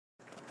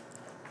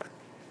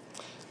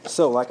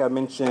So, like I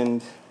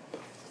mentioned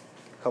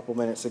a couple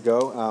minutes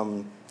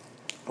ago,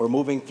 we're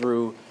moving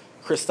through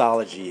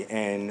Christology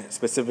and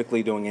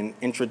specifically doing an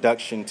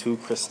introduction to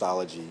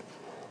Christology.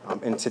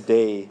 And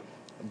today,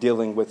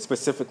 dealing with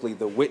specifically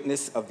the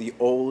witness of the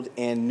Old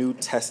and New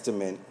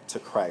Testament to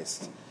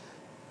Christ.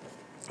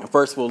 And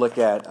first, we'll look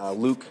at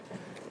Luke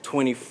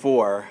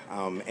 24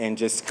 and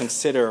just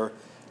consider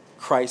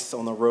Christ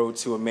on the road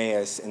to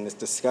Emmaus in this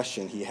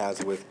discussion he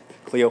has with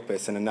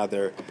Cleopas and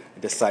another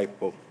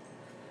disciple.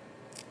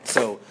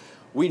 So,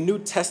 we New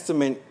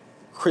Testament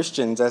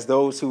Christians, as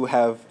those who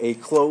have a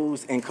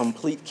closed and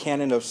complete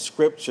canon of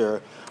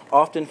Scripture,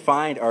 often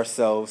find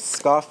ourselves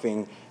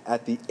scoffing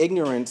at the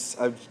ignorance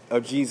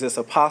of Jesus'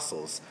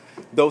 apostles,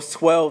 those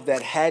 12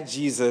 that had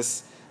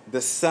Jesus,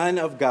 the Son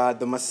of God,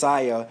 the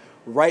Messiah,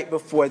 right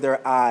before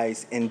their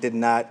eyes and did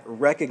not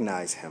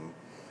recognize him.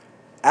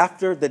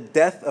 After the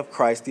death of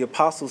Christ, the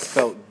apostles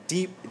felt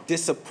deep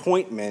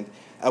disappointment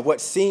at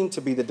what seemed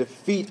to be the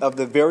defeat of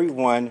the very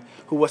one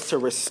who was to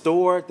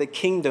restore the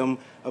kingdom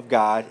of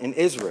God in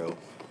Israel.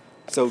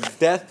 So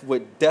death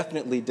would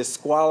definitely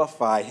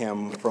disqualify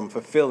him from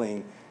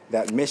fulfilling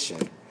that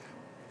mission.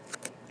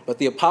 But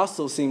the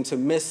apostles seem to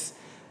miss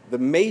the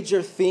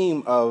major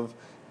theme of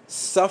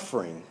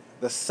suffering,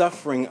 the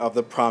suffering of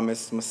the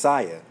promised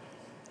Messiah.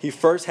 He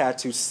first had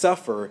to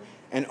suffer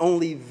and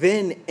only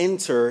then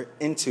enter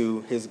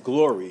into his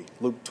glory.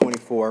 Luke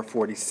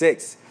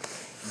 24:46.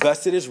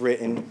 Thus it is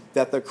written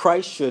that the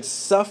Christ should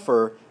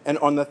suffer and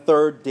on the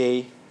third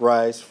day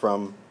rise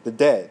from the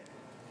dead.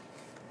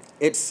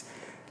 It's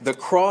the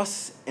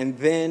cross and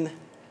then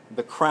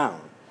the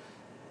crown.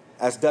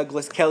 As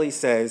Douglas Kelly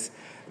says,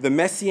 the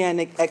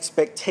messianic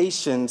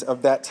expectations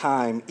of that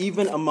time,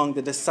 even among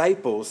the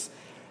disciples,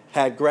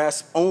 had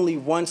grasped only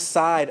one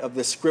side of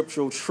the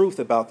scriptural truth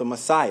about the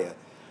Messiah,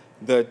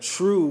 the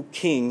true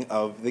king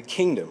of the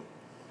kingdom.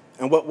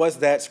 And what was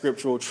that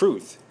scriptural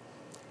truth?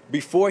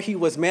 Before he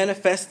was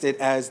manifested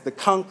as the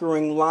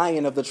conquering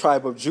lion of the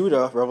tribe of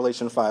Judah,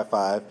 Revelation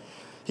 5:5,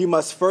 he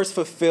must first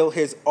fulfill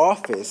his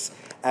office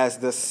as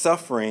the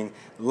suffering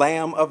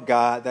Lamb of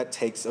God that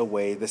takes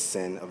away the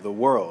sin of the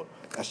world,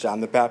 as John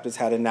the Baptist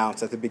had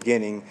announced at the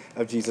beginning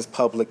of Jesus'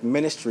 public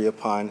ministry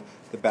upon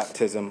the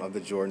baptism of the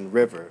Jordan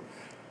River.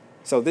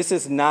 So this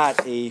is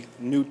not a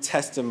New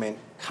Testament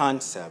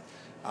concept.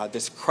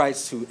 This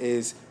Christ who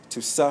is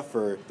to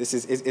suffer,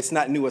 it's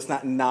not new, it's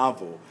not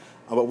novel.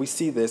 But we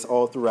see this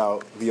all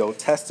throughout the Old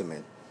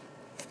Testament.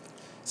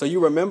 So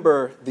you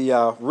remember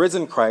the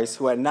risen Christ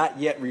who had not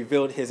yet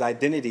revealed his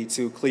identity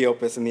to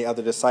Cleopas and the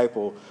other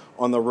disciple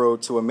on the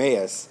road to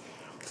Emmaus.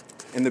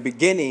 In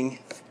beginning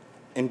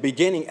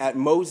at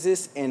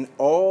Moses and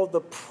all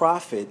the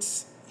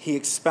prophets, he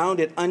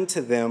expounded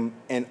unto them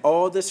in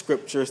all the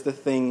scriptures the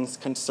things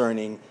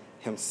concerning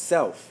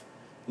himself.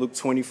 Luke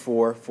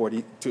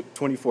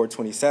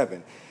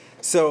 24:27.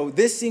 So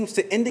this seems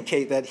to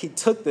indicate that he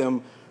took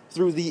them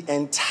through the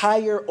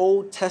entire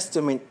Old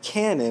Testament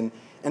canon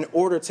in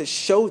order to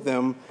show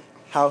them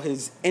how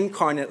his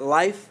incarnate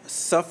life,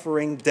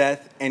 suffering,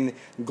 death, and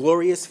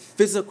glorious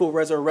physical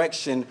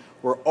resurrection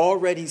were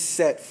already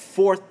set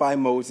forth by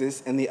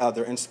Moses and the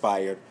other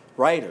inspired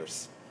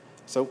writers.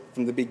 So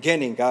from the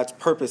beginning, God's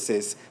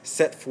purposes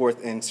set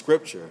forth in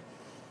Scripture.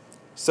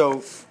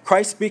 So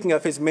Christ, speaking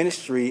of his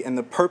ministry and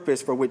the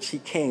purpose for which he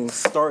came,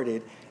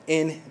 started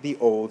in the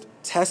Old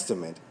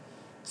Testament.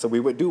 So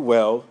we would do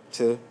well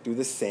to do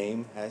the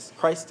same as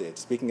Christ did.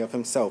 Speaking of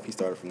himself, he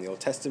started from the Old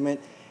Testament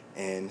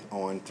and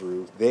on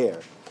through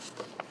there.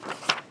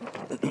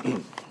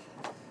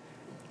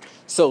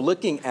 So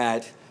looking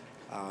at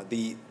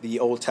the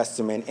Old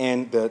Testament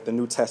and the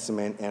New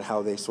Testament and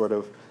how they sort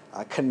of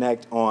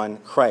connect on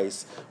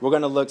Christ, we're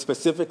going to look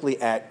specifically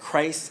at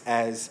Christ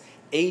as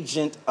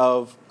agent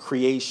of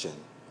creation.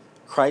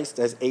 Christ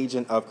as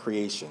agent of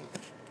creation.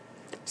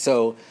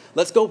 So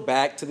let's go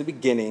back to the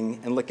beginning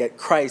and look at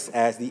Christ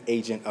as the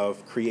agent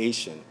of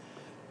creation.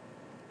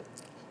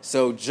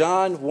 So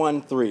John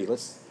 1:3.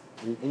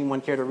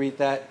 Anyone care to read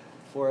that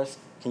for us?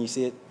 Can you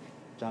see it?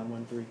 John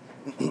 1:3.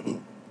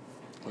 Let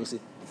me see.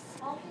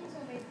 All things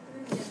are made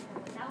through him,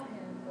 and without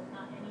him was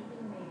not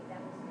anything made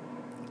that was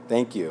made.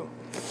 Thank you.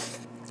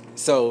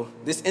 So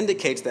this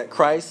indicates that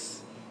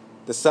Christ,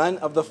 the Son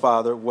of the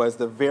Father, was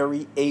the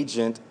very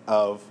agent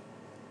of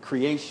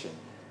creation.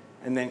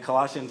 And then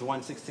Colossians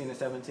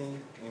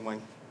 1:16-17.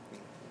 Anyone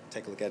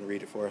take a look at it and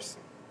read it for us?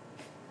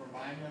 For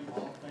by him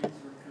all things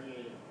were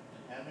created,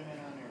 in heaven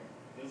and on earth,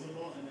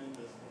 visible and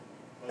invisible,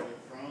 whether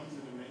thrones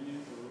or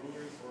dominions or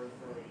rulers or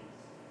authorities.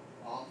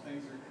 All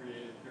things were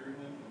created through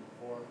him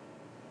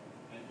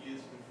and he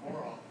is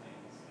before all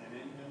things, and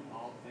in him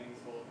all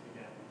things hold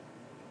together.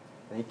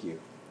 Thank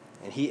you.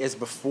 And he is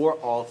before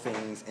all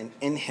things, and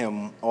in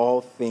him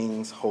all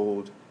things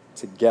hold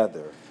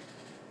together.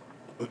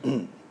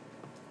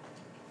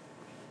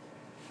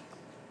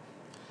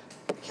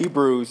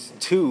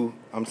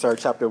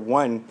 Chapter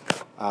 1,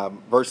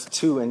 verse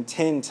 2 and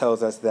 10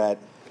 tells us that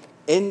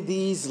in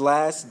these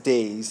last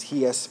days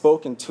he has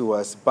spoken to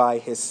us by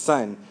his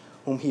Son,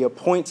 whom he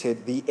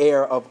appointed the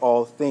heir of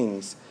all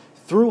things,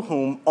 through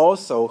whom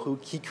also who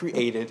he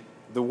created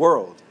the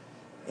world.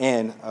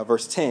 And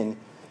verse 10,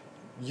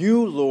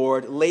 you,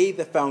 Lord, laid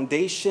the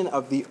foundation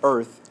of the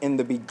earth in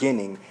the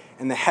beginning,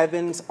 and the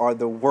heavens are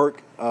the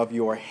work of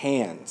your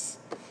hands.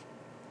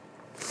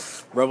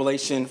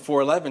 Revelation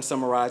 4:11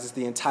 summarizes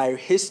the entire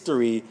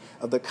history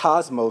of the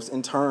cosmos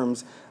in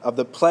terms of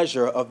the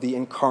pleasure of the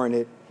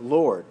incarnate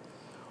Lord.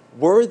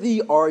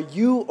 Worthy are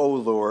you, O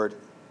Lord,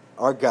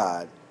 our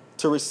God,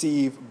 to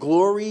receive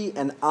glory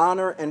and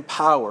honor and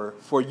power,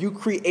 for you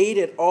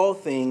created all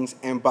things,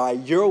 and by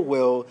your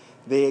will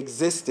they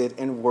existed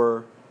and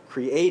were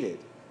created.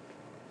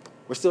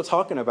 We're still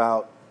talking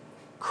about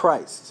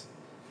Christ,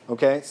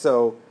 okay?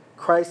 So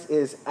Christ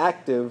is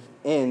active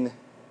in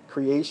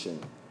creation.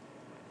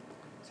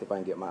 See if I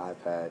can get my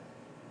iPad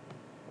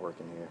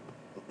working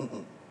here.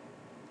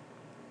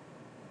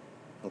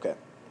 Okay.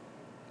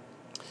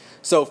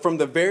 So from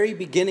the very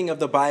beginning of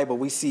the Bible,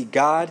 we see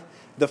God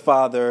the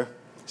Father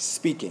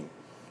speaking.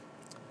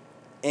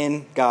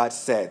 And God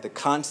said, the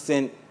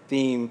constant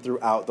theme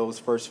throughout those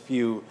first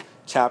few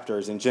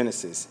chapters in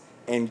Genesis.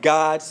 And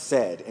God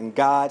said, and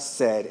God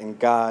said, and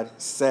God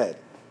said.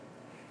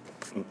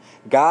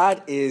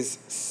 God is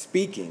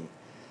speaking.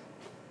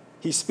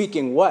 He's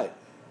speaking what?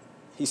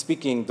 He's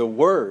speaking the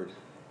word,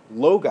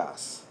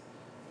 logos,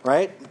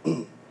 right?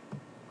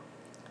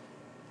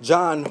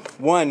 John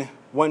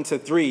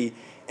 1:1-3,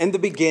 in the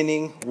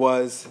beginning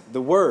was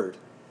the word,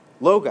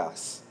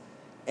 logos.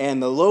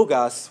 And the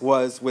logos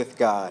was with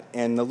God,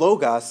 and the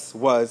logos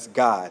was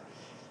God.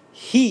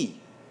 He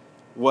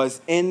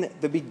was in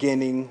the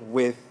beginning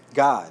with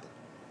God.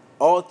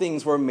 All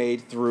things were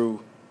made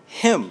through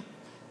him,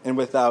 and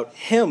without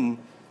him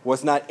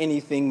was not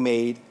anything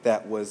made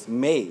that was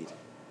made.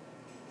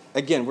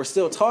 Again, we're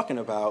still talking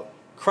about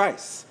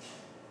Christ.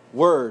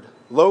 Word,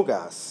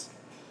 logos.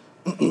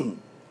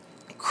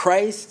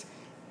 Christ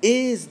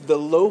is the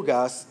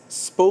logos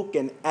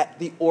spoken at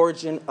the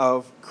origin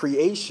of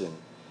creation.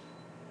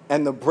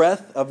 And the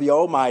breath of the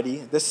Almighty,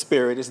 the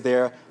Spirit, is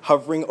there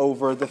hovering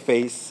over the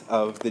face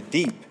of the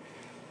deep.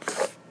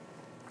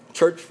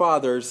 Church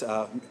fathers,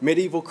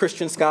 medieval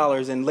Christian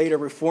scholars, and later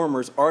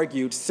reformers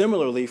argued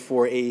similarly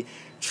for a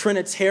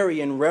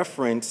Trinitarian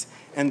reference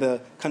and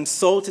the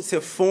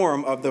consultative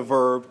form of the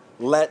verb,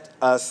 let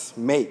us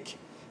make,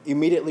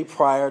 immediately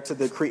prior to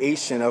the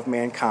creation of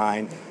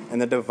mankind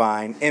and the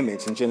divine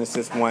image. In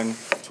Genesis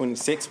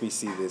 1:26, we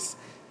see this.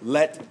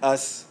 Let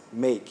us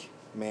make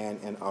man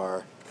in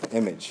our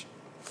image.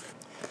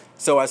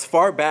 So as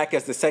far back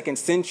as the 2nd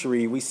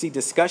century, we see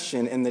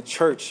discussion in the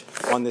church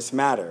on this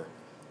matter.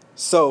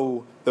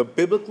 So the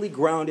biblically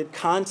grounded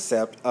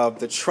concept of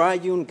the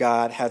triune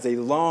God has a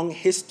long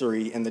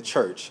history in the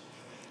church.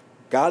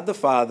 God the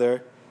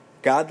Father,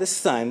 God the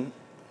Son,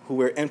 who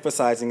we're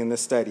emphasizing in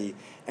this study,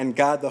 and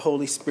God the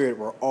Holy Spirit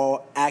were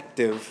all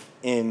active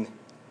in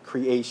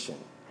creation.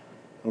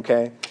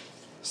 Okay?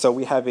 So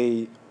we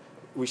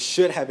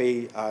should have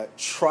a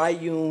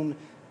triune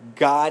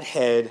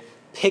Godhead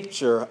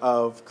picture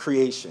of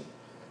creation.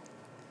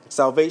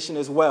 Salvation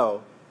as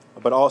well,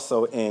 but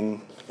also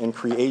in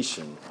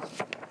creation.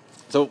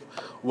 So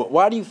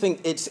why do you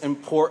think it's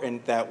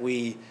important that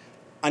we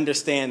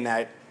understand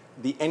that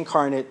the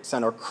incarnate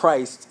Son, or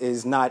Christ,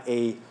 is not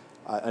a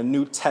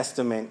New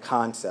Testament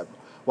concept?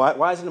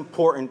 Why is it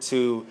important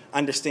to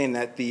understand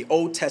that the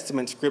Old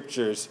Testament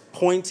scriptures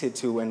pointed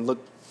to and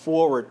looked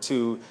forward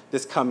to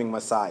this coming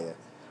Messiah?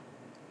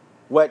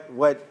 What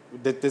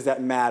does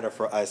that matter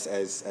for us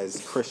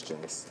as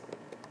Christians?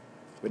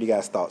 What are you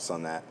guys' thoughts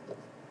on that?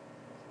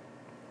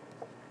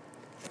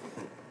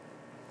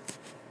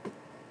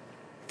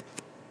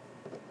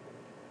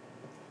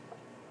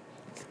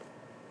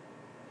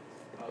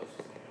 I was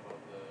just thinking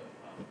about the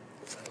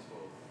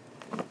principle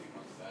a few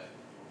months back.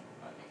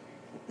 I think you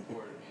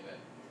forwarded me that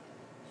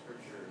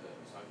scripture that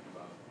was talking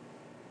about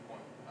in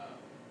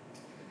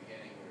the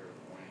beginning we were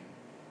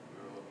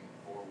looking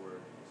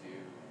forward to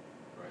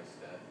Christ's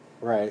death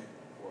Right.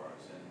 for our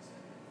sins,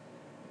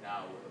 and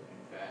now we're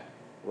looking back.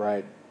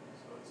 Right.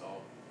 So it's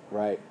all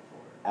Right.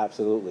 forward.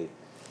 Absolutely.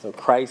 So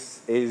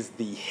Christ is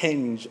the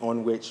hinge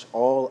on which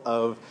all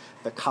of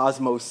the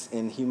cosmos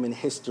in human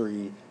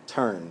history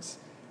turns.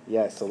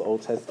 Yes, so the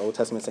Old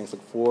Testament saints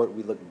look forward,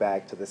 we look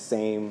back to the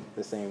same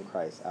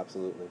Christ.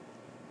 Absolutely.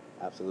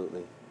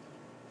 Absolutely.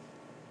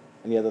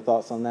 Any other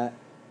thoughts on that?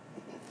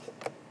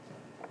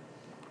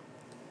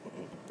 You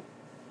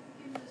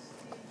can just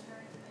see in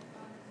church that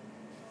God is in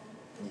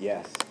control.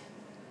 Yes. And from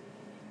the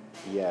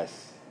beginning,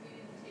 Yes. we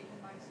didn't take him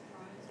by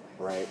surprise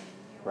by Right, saying,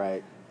 "You're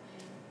right, on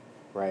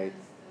plan," right.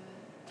 because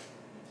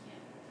you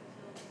can't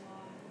fulfill the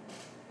law.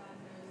 God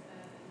knows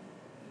that, and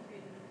he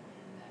created a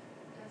plan that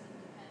doesn't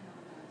depend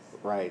on us.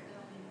 Right. That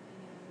only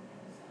depending on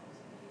himself.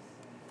 So he's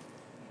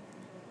in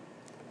control.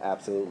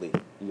 Absolutely.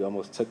 You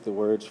almost took the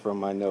words from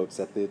my notes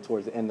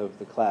towards the end of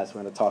the class.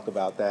 We're going to talk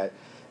about that.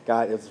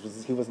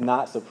 He was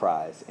not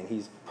surprised, and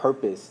he's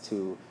purposed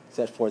to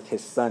set forth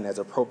his son as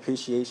a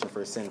propitiation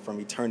for sin from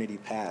eternity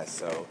past.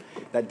 So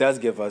that does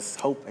give us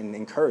hope and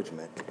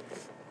encouragement,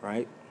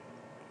 right?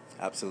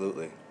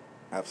 Absolutely.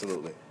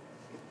 Absolutely.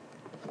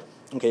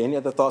 Okay, any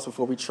other thoughts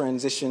before we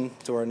transition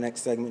to our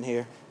next segment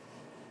here?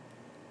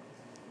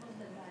 Most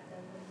of God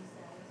does what he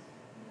says.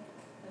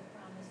 The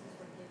promises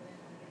were given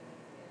when they were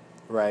given.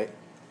 Right. And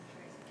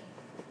Christ came.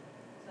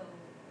 So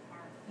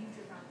our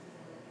future promises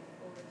are looking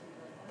forward to,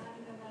 like, well, how do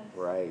you know God?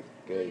 Right,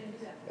 good. Really gonna do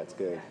that? That's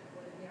We'll good. look back.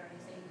 What did he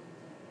already say he was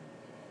doing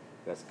today?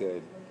 That's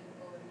good. Looking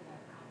forward to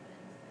that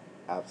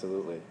confidence.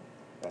 Absolutely.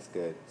 That's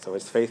good. So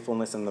his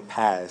faithfulness in the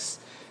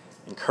past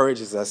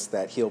encourages us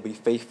that he'll be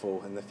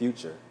faithful in the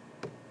future.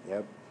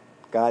 Yep.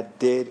 God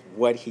did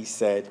what he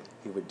said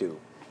he would do,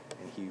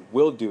 and he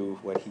will do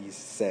what he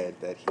said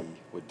that he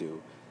would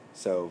do.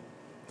 So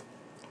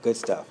good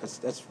stuff.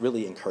 That's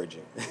really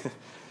encouraging. All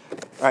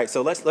right,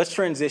 so let's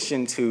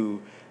transition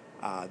to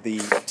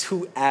the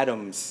two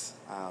Adams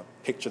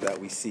picture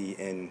that we see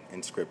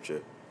in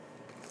Scripture.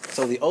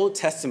 So the Old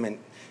Testament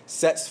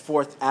sets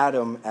forth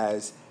Adam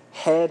as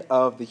head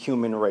of the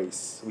human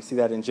race. We see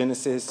that in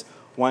Genesis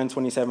 1,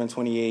 27,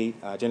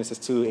 28, Genesis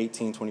 2,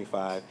 18,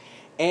 25,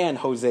 and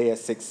Hosea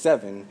 6,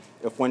 7,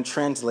 if one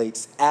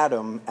translates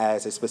Adam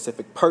as a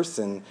specific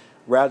person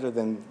rather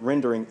than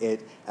rendering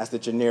it as the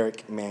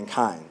generic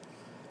mankind.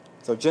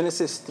 So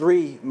Genesis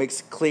 3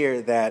 makes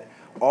clear that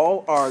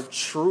all our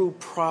true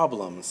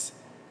problems,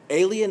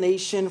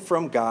 alienation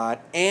from God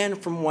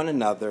and from one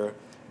another,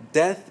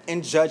 death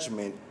and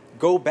judgment,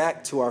 go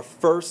back to our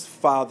first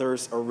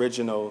father's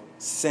original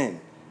sin.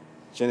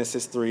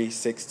 Genesis 3,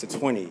 6 to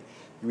 20. You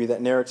read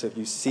that narrative,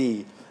 you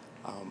see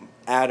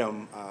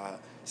Adam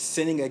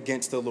sinning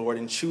against the Lord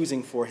and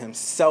choosing for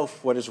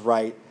himself what is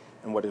right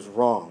and what is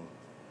wrong.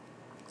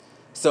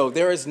 So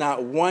there is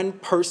not one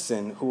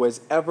person who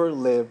has ever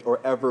lived or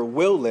ever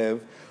will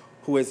live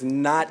who is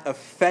not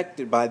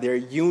affected by their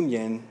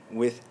union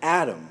with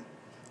Adam.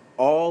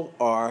 All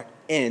are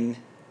in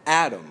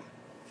Adam,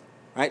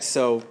 right?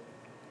 So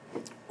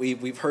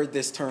we've heard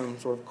this term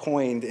sort of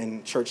coined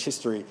in church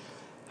history,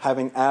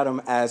 having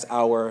Adam as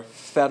our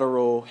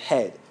federal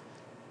head.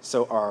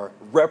 So our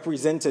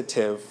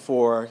representative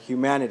for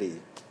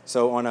humanity.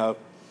 So on a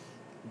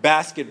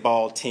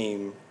basketball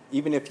team,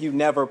 even if you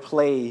never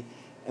play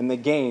in the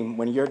game,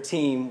 when your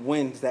team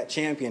wins that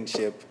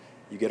championship,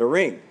 you get a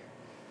ring.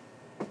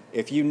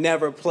 If you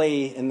never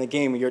play in the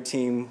game and your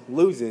team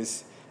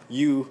loses,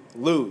 you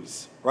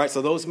lose, right?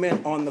 So those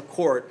men on the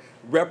court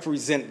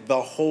represent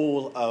the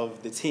whole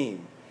of the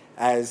team,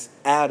 as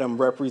Adam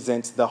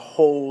represents the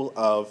whole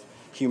of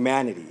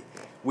humanity.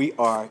 We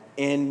are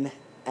in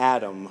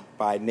Adam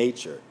by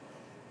nature.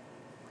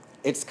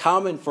 It's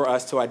common for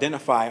us to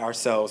identify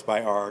ourselves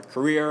by our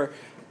career,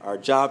 our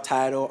job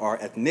title, our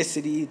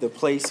ethnicity, the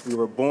place we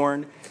were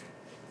born.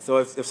 So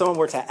if someone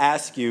were to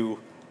ask you,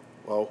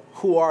 well,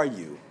 who are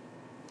you?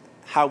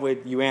 How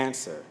would you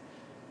answer?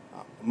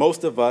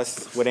 Most of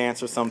us would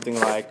answer something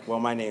like, well,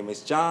 my name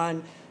is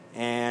John,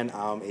 and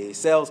I'm a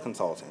sales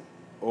consultant.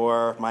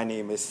 Or my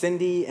name is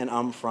Cindy, and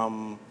I'm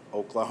from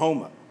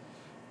Oklahoma,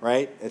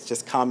 right? It's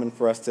just common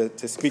for us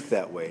to speak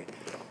that way.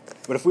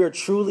 But if we are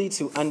truly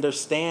to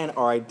understand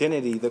our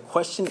identity, the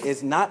question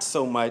is not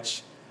so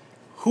much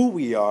who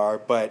we are,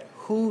 but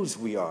whose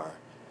we are.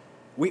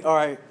 We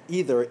are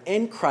either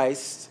in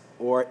Christ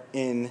or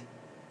in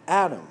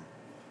Adam.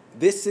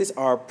 This is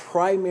our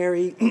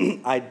primary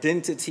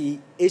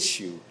identity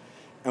issue.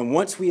 And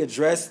once we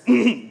address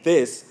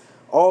this,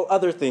 all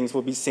other things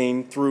will be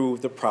seen through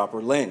the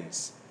proper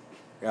lens.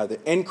 We're either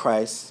in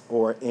Christ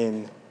or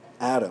in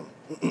Adam.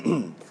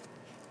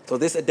 So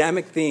this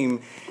Adamic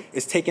theme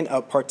is taken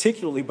up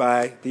particularly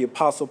by the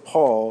Apostle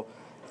Paul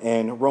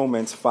in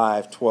Romans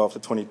 5, 12 to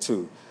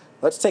 22.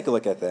 Let's take a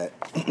look at that.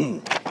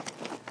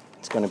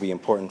 It's going to be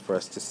important for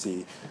us to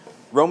see.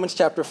 Romans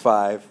chapter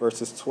 5,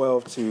 verses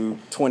 12 to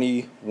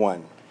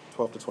 21.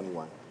 12 to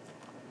 21.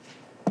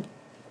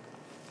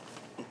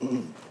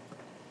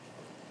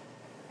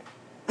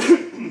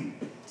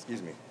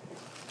 Excuse me.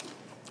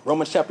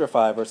 Romans chapter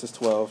 5, verses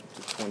 12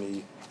 to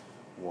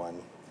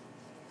 21.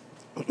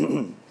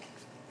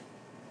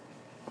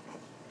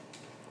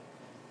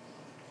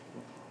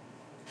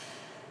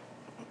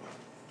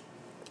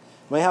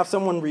 May I have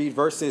someone read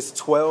verses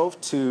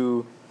 12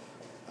 to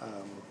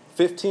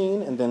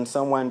 15, and then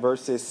someone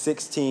verses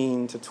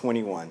 16 to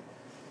 21.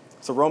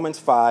 So Romans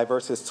 5,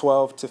 verses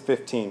 12 to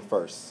 15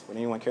 first. Would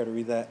anyone care to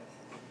read that?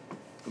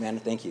 Amanda,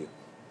 thank you.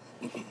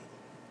 Therefore,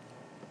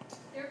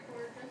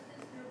 just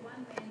as through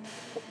one man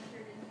sin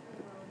entered into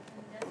the world,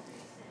 and death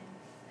through sin,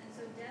 and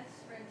so death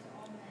spread to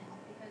all men,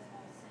 because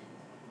all sinned.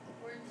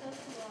 For until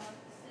the law,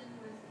 sin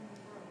was in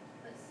the world,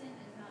 but sin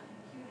is not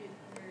imputed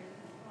when there is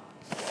no law.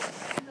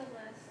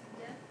 Nevertheless,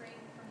 death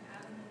reigned from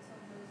Adam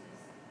until Moses,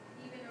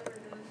 even over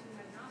those who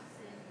had not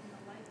sinned in the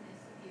likeness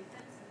of the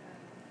offense of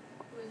Adam,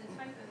 who is a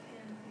type of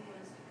him who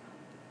was to come.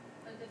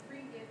 But the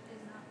free gift is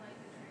not like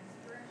the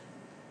transgression.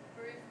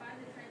 For if by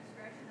the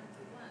transgression of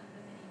the one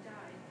the many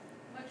died,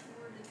 much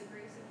more did the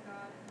grace of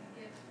God and the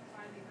gift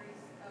by the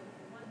grace of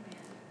the one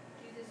man,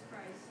 Jesus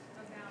Christ,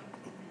 abound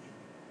to many.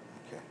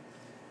 Okay.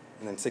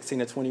 And then 16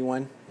 to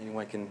 21,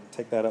 anyone can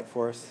take that up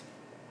for us?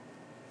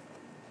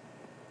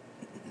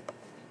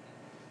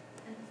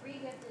 And the free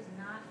gift is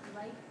not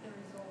like the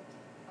result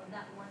of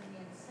that one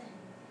man's sin.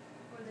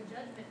 For the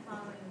judgment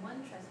following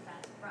one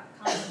trespass brought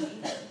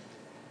condemnation,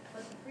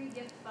 but the free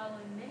gift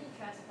following many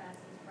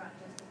trespasses brought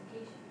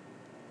justification.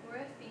 For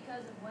if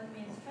because of one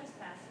man's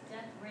trespass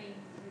death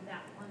reigned through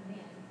that one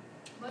man,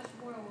 much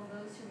more will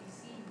those who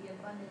receive the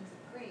abundance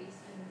of grace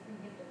and the free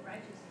gift of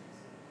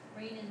righteousness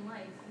reign in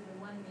life through the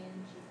one man,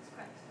 Jesus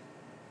Christ.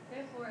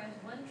 Therefore, as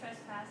one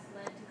trespass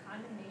led to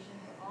condemnation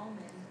for all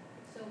men,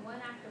 so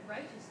one act of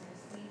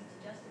righteousness leads to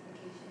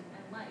justification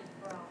and life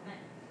for all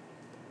men.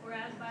 For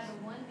as by the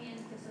one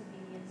man's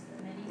disobedience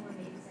the many were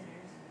made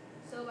sinners,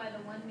 so by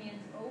the one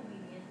man's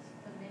obedience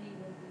the many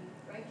will be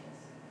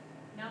righteous.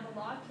 Now the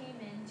law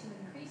came in to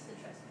increase the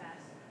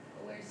trespass,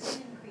 but where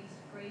sin increased,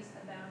 grace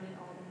abounded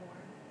all the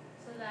more,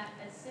 so that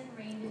as sin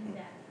reigned in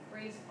death,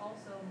 grace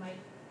also might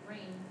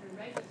reign through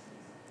righteousness,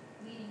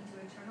 leading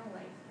to eternal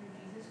life through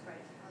Jesus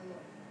Christ our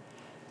Lord.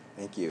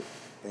 Thank you.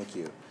 Thank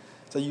you.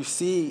 So you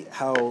see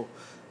how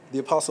the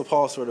Apostle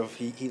Paul sort of,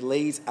 he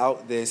lays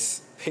out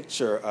this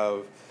picture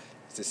of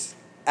this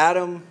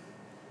Adam,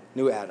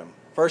 new Adam.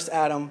 First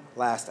Adam,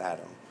 last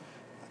Adam.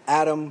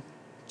 Adam,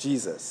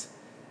 Jesus.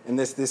 And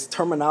this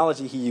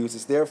terminology he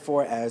uses,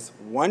 therefore, as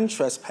one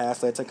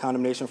trespass led to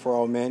condemnation for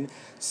all men,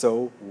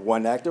 so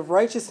one act of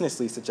righteousness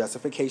leads to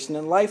justification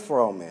and life for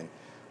all men.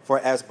 For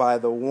as by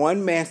the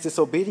one man's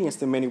disobedience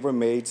the many were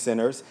made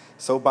sinners,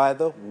 so by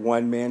the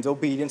one man's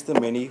obedience the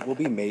many will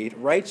be made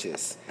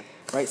righteous.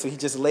 Right? So he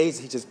just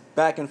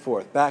back and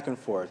forth.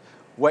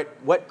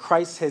 What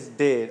Christ has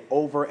did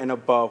over and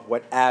above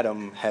what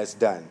Adam has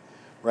done.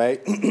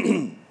 Right?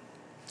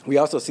 We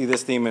also see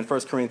this theme in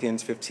 1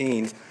 Corinthians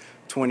 15,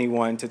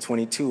 21 to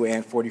 22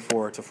 and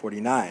 44 to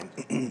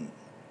 49.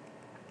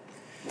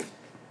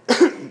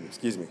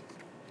 Excuse me.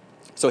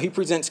 So he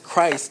presents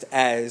Christ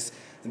as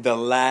the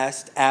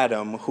last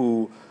Adam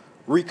who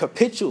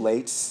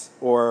recapitulates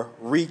or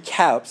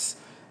recaps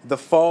the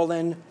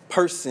fallen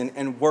person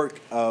and work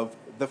of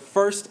the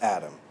first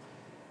Adam.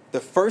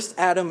 The first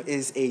Adam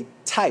is a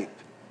type.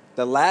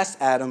 The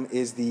last Adam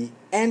is the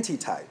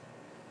antitype.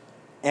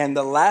 And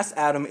the last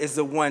Adam is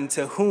the one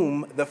to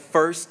whom the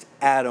first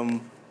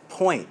Adam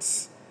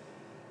points.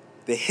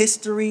 The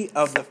history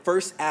of the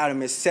first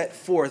Adam is set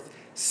forth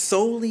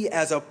solely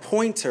as a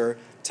pointer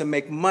to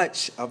make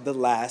much of the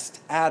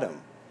last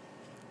Adam.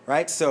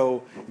 Right?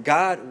 So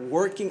God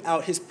working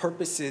out his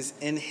purposes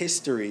in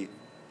history.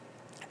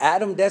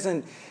 Adam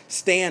doesn't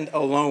stand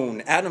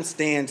alone. Adam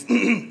stands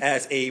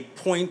as a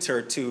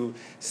pointer to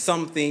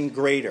something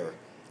greater.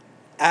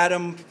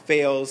 Adam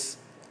fails,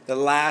 the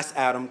last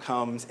Adam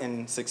comes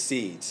and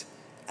succeeds.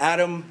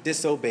 Adam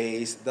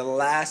disobeys, the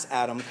last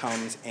Adam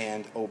comes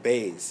and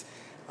obeys.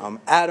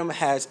 Adam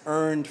has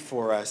earned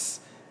for us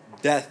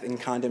death and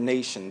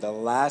condemnation. The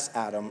last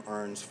Adam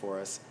earns for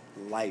us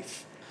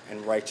life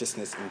and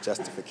righteousness and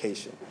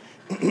justification.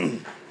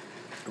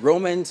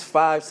 Romans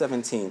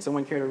 5:17.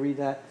 Someone care to read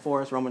that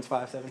for us? Romans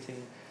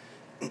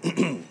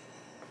 5:17.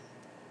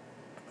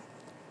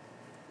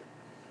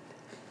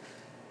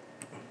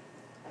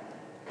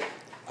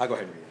 I'll go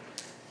ahead and read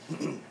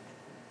it.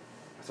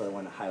 So I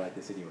want to highlight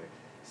this anyway.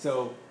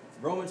 So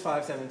Romans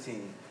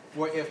 5:17.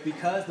 For if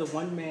because the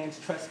one man's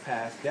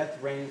trespass death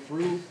reigned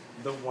through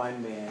the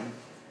one man,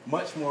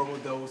 much more will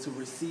those who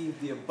receive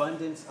the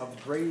abundance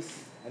of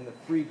grace and the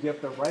free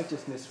gift of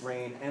righteousness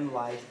reign in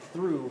life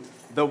through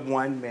the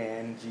one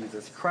man,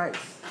 Jesus Christ.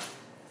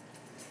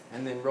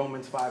 And then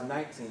Romans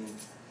 5:19,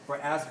 for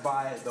as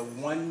by the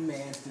one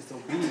man's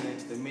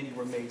disobedience the many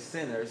were made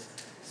sinners,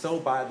 so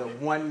by the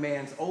one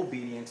man's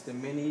obedience the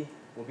many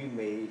will be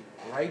made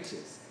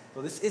righteous.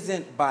 So this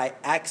isn't by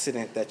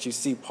accident that you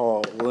see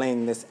Paul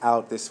laying this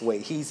out this way.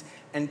 He's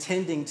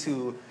intending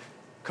to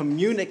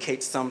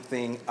communicate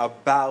something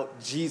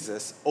about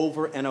Jesus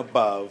over and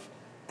above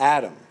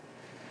Adam,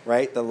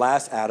 right? The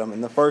last Adam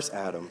and the first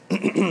Adam.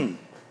 And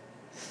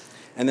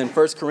then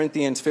 1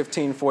 Corinthians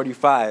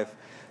 15:45,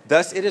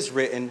 thus it is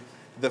written,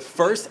 the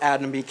first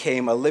Adam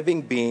became a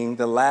living being,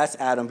 the last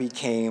Adam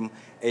became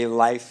a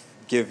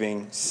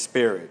life-giving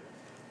spirit.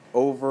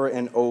 Over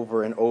and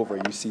over and over,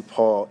 you see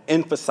Paul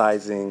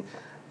emphasizing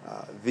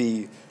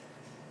the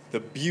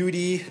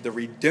beauty, the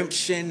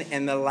redemption,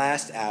 and the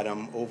last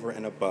Adam over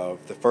and above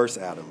the first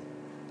Adam.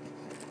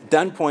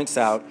 Dunn points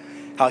out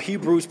how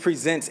Hebrews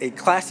presents a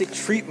classic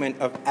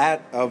treatment of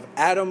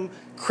Adam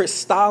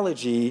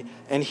Christology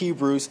in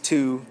Hebrews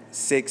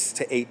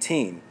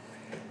 2:6-18.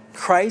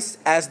 Christ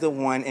as the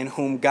one in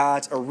whom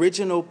God's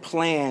original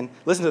plan,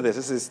 listen to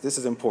this, this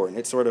is important.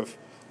 It's sort of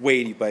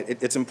weighty, but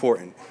it's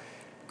important.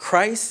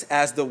 Christ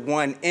as the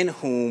one in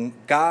whom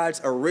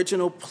God's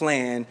original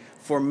plan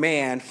for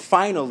man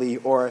finally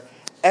or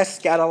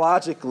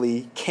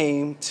eschatologically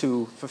came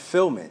to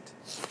fulfillment.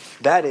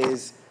 That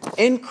is,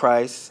 in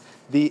Christ,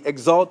 the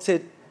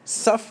exalted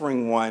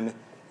suffering one,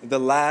 the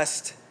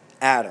last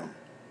Adam.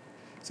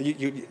 So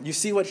you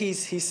see what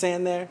he's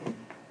saying there?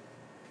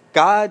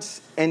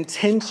 God's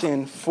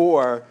intention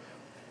for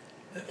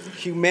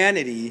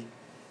humanity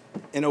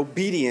and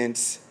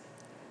obedience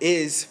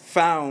is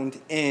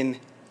found in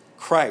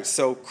Christ.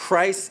 So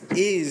Christ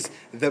is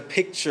the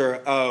picture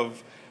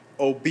of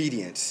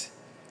obedience.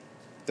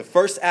 The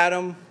first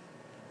Adam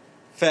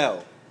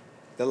fell.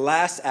 The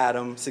last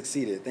Adam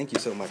succeeded. Thank you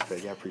so much,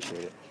 Peggy. I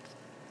appreciate it.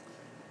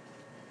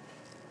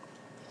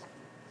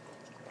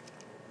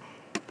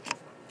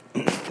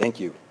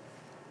 Thank you.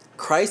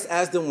 Christ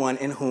as the one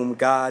in whom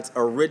God's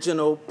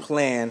original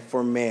plan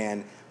for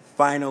man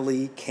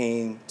finally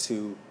came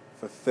to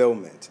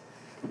fulfillment.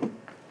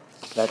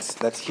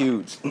 That's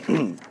huge.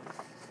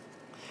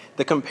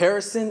 The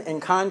comparison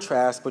and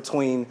contrast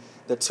between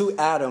the two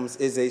Adams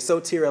is a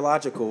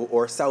soteriological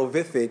or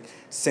salvific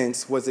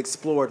sense was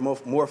explored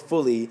more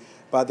fully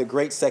by the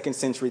great 2nd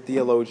century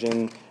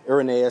theologian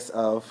Irenaeus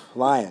of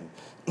Lyon.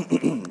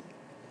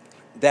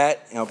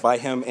 By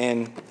him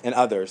and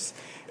others.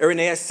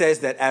 Irenaeus says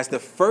that as the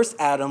first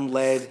Adam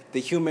led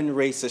the human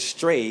race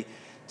astray,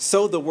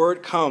 so the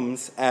word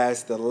comes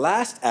as the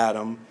last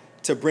Adam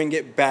to bring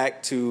it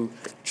back to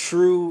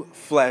to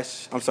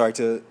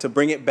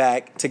bring it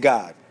back to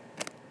God.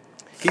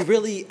 He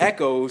really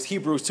echoes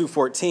Hebrews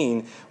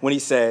 2:14 when he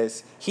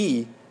says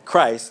he,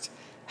 Christ,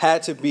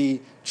 had to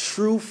be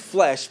true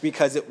flesh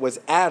because it was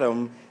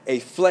Adam, a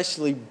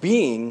fleshly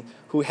being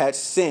who had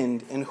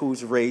sinned and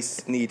whose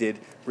race needed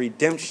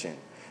redemption.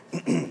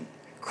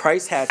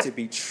 Christ had to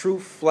be true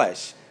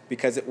flesh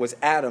because it was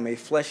Adam, a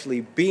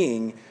fleshly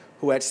being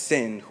who had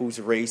sinned, whose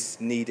race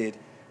needed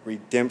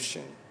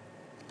redemption.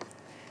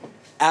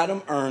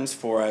 Adam earns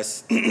for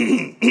us,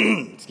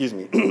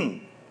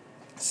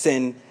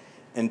 sin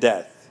and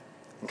death,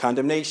 and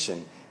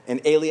condemnation,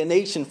 and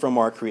alienation from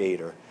our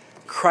Creator.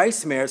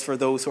 Christ merits for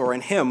those who are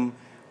in Him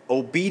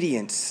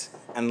obedience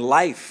and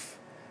life,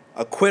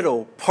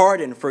 acquittal,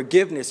 pardon,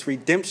 forgiveness,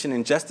 redemption,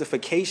 and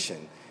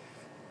justification.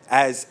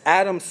 As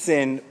Adam's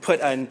sin put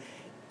an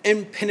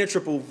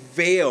impenetrable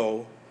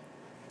veil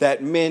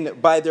that men,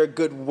 by their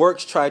good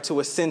works, tried to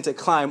ascend to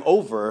climb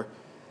over,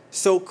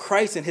 so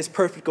Christ, in his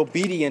perfect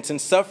obedience and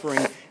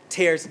suffering,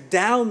 tears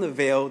down the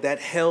veil that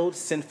held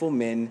sinful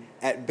men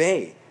at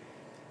bay.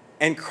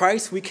 In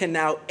Christ, we can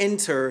now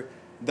enter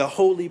the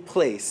holy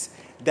place,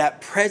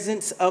 that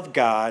presence of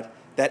God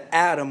that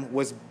Adam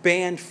was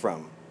banned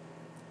from.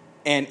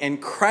 And in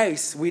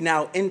Christ, we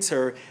now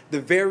enter the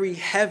very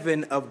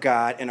heaven of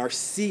God and are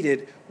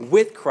seated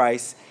with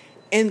Christ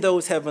in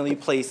those heavenly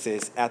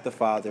places at the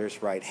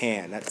Father's right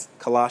hand. That's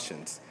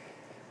Colossians.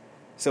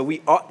 So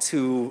we ought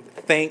to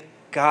thank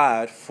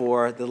God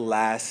for the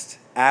last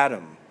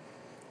Adam.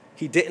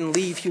 He didn't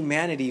leave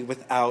humanity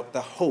without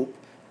the hope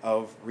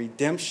of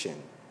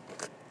redemption.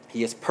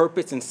 He has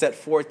purposed and set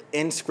forth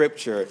in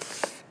Scripture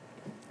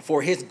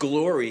for his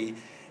glory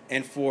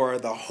and for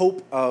the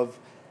hope of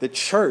the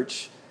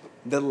church,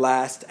 the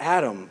last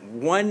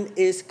Adam. One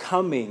is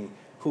coming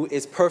who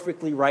is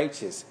perfectly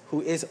righteous,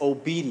 who is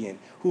obedient,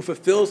 who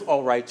fulfills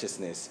all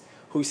righteousness,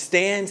 who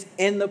stands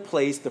in the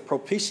place, the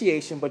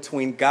propitiation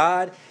between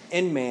God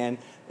and men,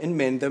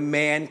 the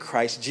man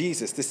Christ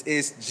Jesus. This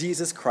is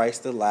Jesus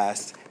Christ, the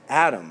last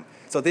Adam.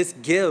 So this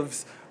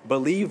gives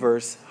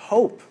believers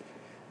hope.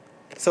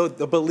 So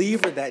the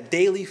believer that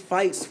daily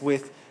fights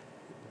with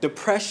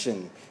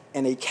depression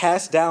and a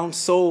cast down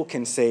soul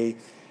can say,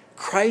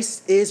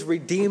 Christ is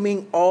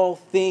redeeming all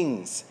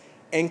things,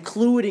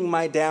 including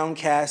my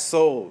downcast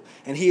soul.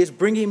 And he is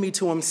bringing me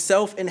to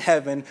himself in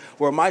heaven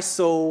where my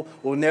soul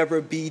will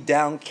never be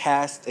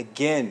downcast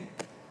again.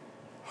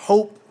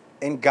 Hope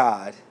in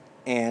God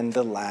and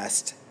the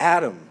last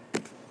Adam.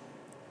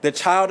 The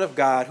child of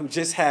God who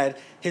just had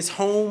his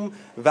home,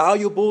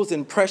 valuables,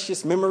 and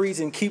precious memories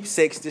and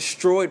keepsakes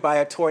destroyed by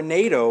a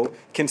tornado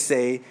can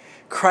say,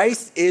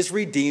 Christ is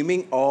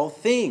redeeming all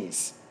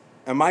things.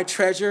 And my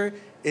treasure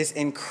is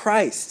in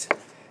Christ.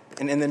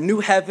 And in the new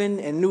heaven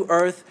and new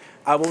earth,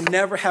 I will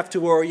never have to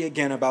worry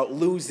again about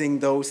losing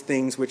those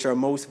things which are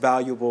most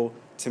valuable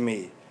to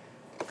me.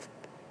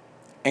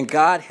 And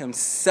God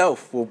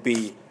himself will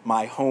be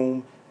my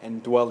home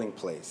and dwelling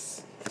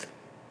place.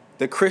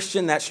 The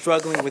Christian that's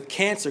struggling with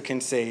cancer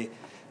can say,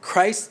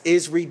 Christ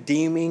is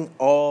redeeming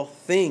all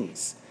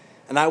things,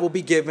 and I will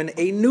be given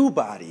a new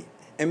body,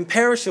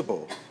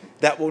 imperishable,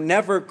 that will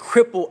never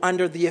cripple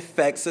under the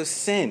effects of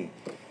sin.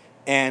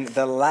 And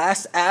the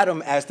last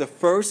Adam as the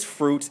first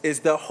fruits is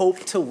the hope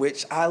to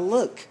which I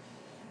look.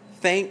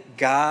 Thank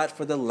God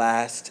for the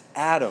last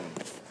Adam,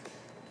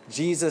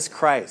 Jesus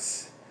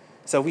Christ.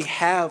 So we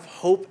have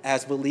hope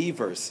as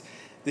believers.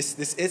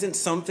 This isn't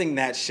something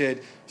that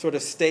should sort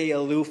of stay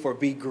aloof or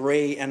be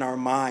gray in our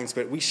minds,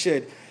 but we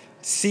should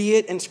see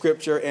it in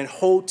Scripture and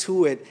hold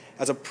to it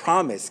as a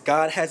promise.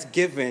 God has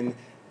given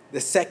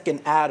the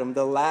second Adam,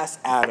 the last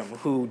Adam,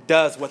 who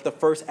does what the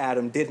first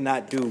Adam did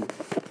not do,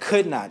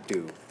 could not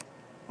do.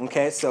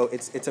 Okay, so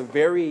it's a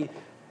very,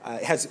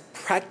 it has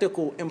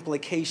practical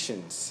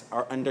implications,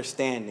 our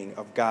understanding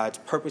of God's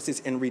purposes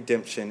in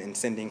redemption and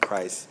sending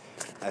Christ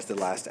as the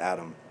last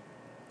Adam.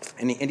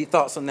 Any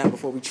thoughts on that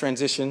before we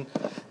transition?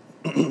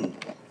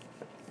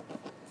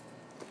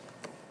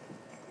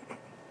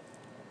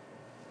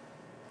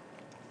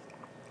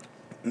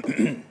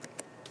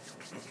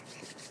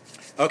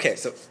 Okay,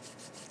 so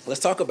let's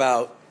talk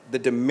about the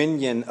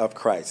dominion of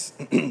Christ.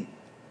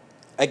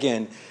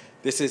 Again,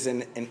 this is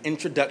an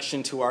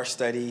introduction to our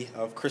study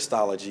of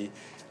Christology,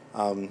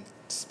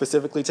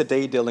 specifically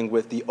today dealing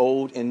with the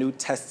Old and New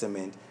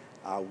Testament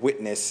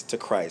witness to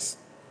Christ.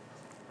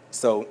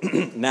 So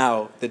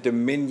now, the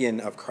dominion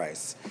of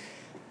Christ.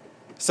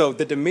 So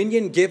the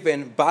dominion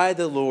given by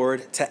the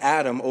Lord to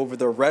Adam over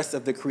the rest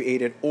of the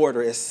created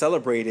order is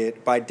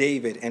celebrated by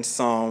David in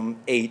Psalm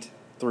 8,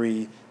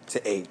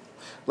 3-8.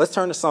 Let's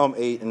turn to Psalm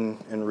 8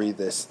 and read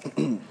this.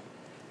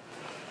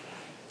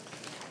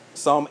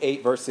 Psalm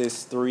 8,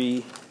 verses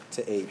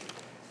 3-8.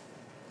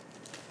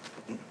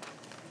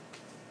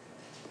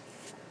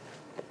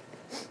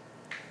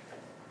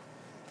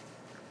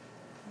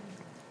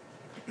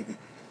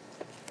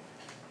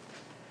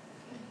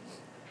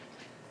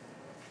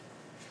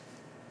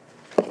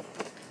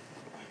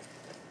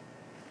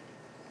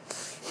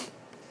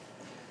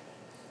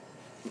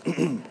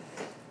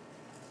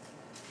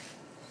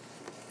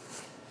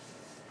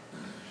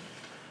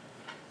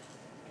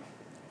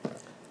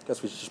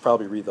 Guess we should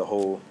probably read the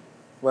whole.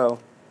 Well,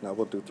 no,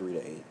 we'll do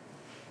 3-8.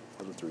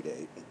 We'll do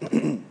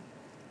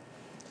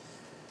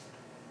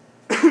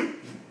 3-8.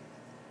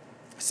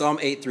 Psalm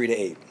 8,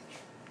 3-8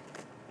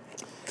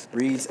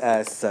 reads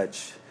as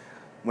such: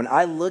 When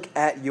I look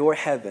at your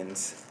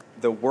heavens,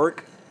 the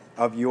work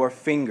of your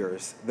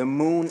fingers, the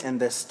moon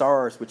and the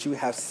stars which you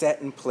have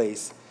set in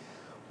place,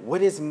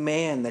 what is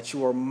man that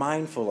you are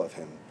mindful of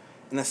him,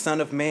 and the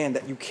Son of Man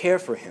that you care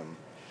for him?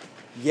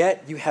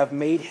 Yet you have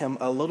made him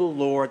a little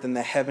lower than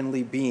the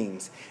heavenly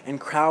beings, and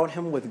crowned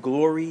him with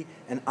glory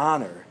and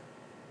honor.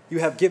 You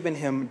have given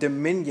him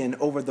dominion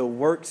over the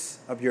works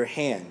of your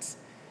hands.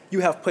 You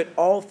have put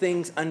all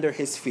things under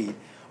his feet,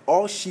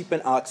 all sheep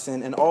and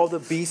oxen, and all the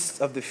beasts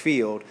of the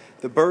field,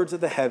 the birds of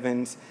the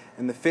heavens,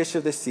 and the fish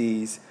of the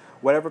seas,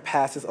 whatever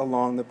passes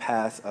along the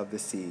paths of the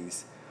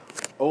seas.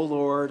 O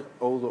Lord,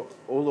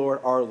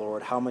 our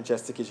Lord, how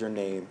majestic is your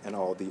name in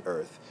all the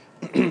earth.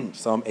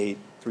 Psalm 8,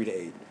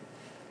 3-8.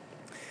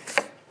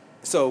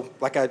 So,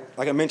 like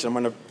I mentioned,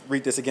 I'm going to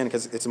read this again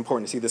because it's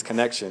important to see this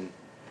connection.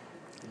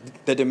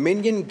 The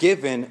dominion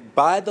given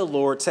by the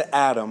Lord to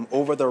Adam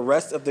over the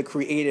rest of the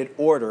created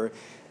order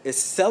is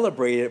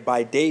celebrated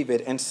by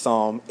David in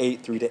Psalm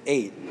 8,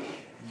 3-8.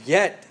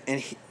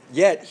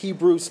 Yet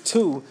Hebrews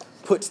 2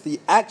 puts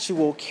the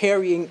actual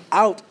carrying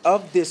out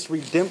of this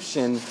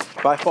redemption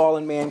by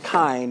fallen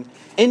mankind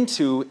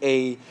into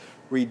a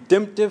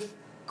redemptive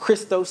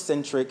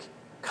Christocentric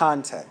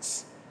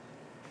context.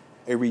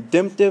 A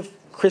redemptive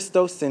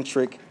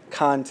Christocentric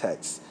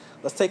context.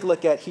 Let's take a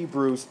look at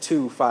Hebrews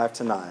 2,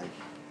 5-9.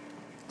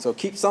 So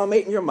keep Psalm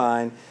 8 in your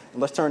mind, and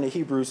let's turn to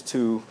Hebrews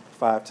 2,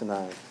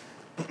 5-9.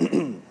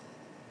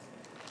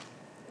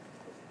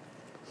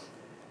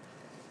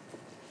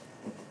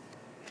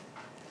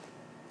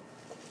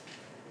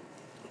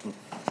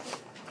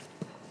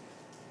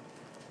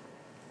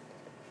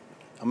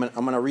 I'm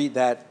going to read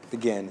that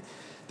again.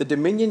 The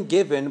dominion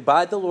given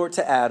by the Lord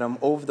to Adam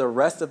over the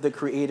rest of the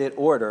created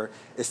order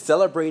is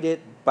celebrated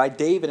by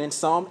David in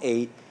Psalm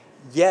 8,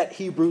 yet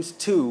Hebrews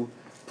 2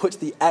 puts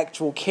the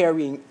actual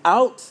carrying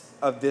out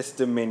of this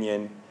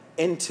dominion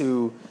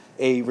into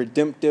a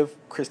redemptive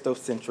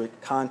Christocentric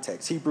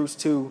context. Hebrews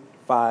 2,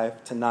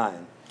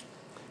 5-9.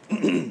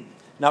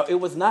 Now, it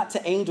was not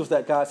to angels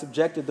that God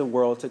subjected the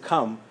world to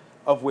come,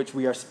 of which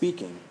we are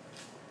speaking.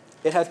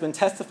 It has been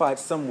testified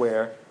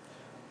somewhere,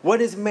 what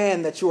is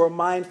man that you are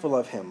mindful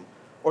of him,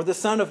 or the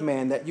Son of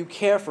Man that you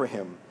care for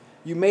him?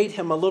 You made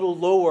him a little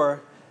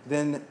lower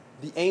than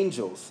the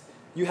angels.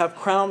 You have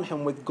crowned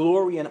him with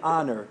glory and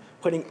honor,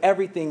 putting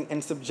everything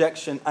in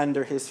subjection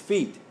under his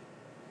feet.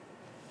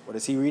 What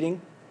is he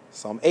reading?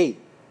 Psalm 8.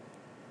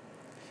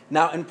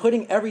 Now, in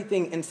putting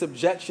everything in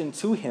subjection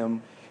to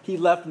him, he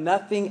left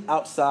nothing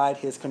outside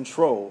his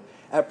control.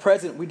 At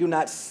present, we do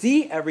not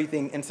see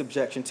everything in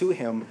subjection to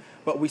him,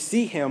 but we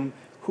see him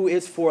who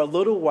for a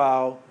little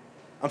while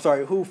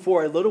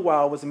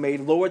was made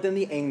lower than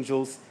the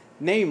angels,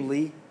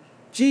 namely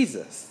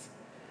Jesus.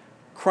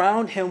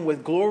 Crowned him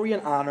with glory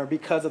and honor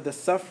because of the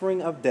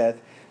suffering of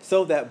death,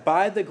 so that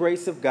by the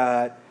grace of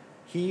God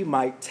he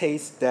might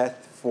taste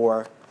death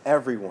for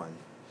everyone.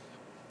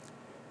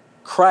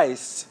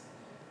 Christ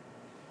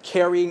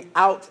carrying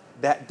out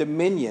that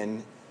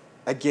dominion,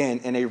 again,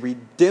 in a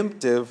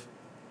redemptive,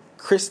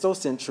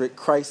 Christocentric,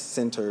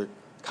 Christ-centered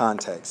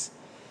context.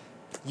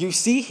 You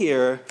see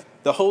here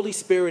the Holy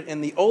Spirit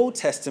in the Old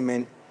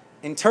Testament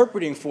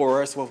interpreting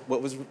for us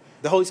what was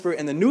the Holy Spirit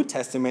in the New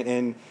Testament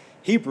in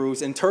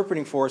Hebrews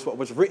interpreting for us what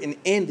was written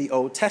in the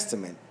Old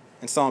Testament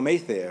in Psalm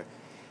 8 there.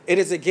 It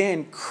is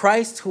again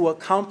Christ who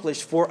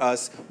accomplished for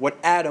us what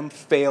Adam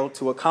failed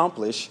to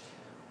accomplish,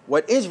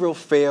 what Israel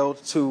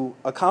failed to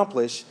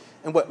accomplish,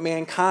 and what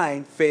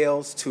mankind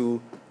fails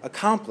to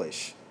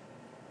accomplish.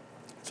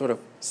 Sort of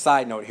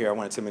side note here I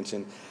wanted to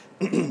mention.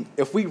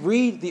 If we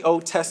read the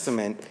Old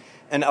Testament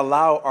and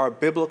allow our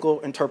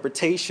biblical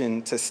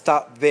interpretation to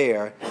stop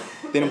there,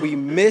 then we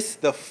miss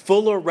the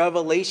fuller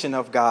revelation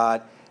of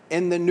God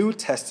in the New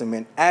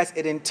Testament as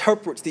it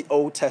interprets the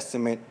Old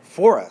Testament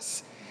for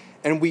us.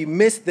 and we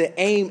miss the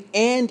aim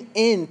and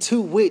end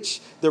to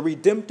which the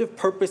redemptive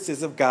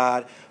purposes of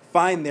God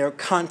find their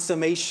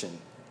consummation,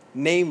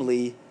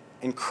 namely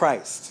in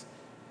Christ.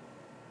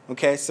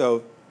 Okay,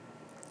 so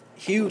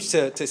huge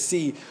to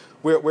see.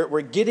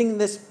 We're getting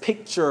this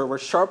picture, we're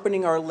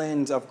sharpening our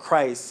lens of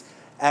Christ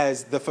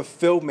as the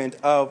fulfillment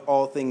of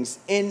all things.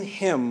 In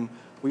him,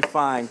 we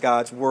find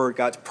God's word,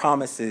 God's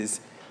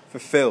promises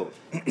fulfilled.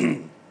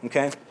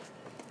 Okay?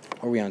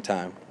 Are we on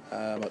time?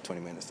 About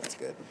 20 minutes, that's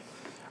good.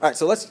 All right,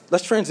 so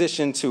let's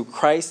transition to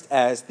Christ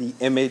as the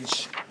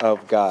image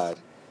of God.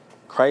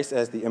 Christ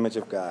as the image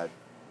of God.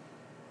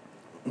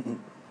 I don't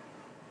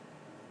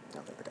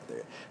think I got there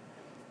yet.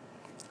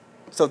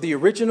 So the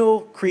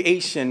original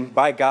creation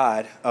by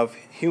God of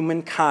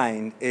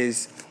humankind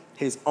is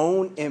his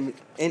own image,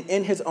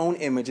 in his own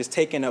image is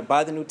taken up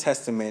by the New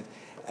Testament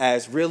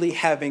as really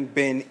having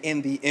been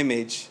in the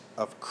image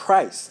of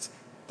Christ,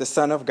 the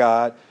Son of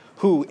God,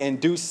 who in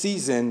due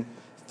season,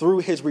 through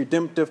his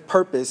redemptive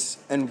purpose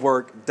and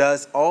work,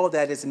 does all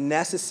that is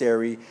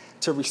necessary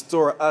to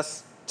restore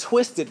us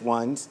twisted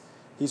ones.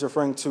 He's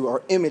referring to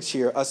our image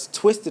here, us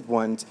twisted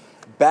ones,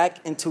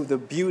 back into the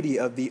beauty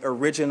of the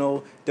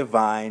original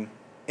divine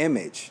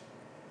image.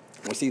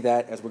 We'll see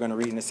that as we're going to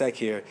read in a sec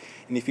here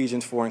in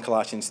Ephesians 4 and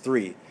Colossians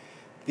 3.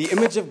 The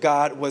image of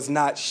God was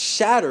not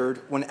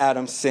shattered when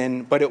Adam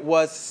sinned, but it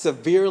was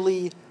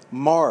severely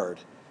marred.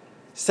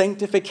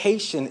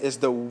 Sanctification is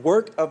the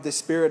work of the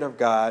Spirit of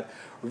God,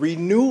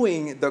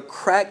 renewing the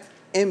cracked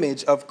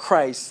image of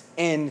Christ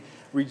in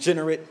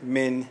regenerate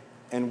men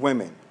and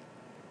women.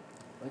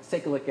 Let's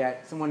take a look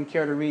at, someone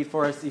care to read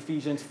for us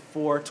Ephesians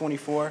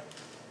 4:24?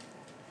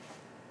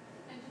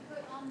 And to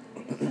put on the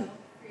new self,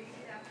 created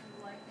after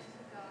the likeness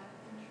of God,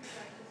 in true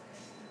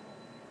righteousness and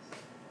holiness.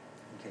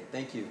 Okay,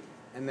 thank you.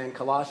 And then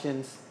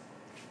Colossians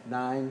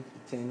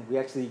 9:10. We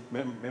actually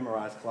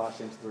memorized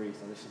Colossians 3,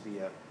 so this should be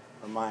a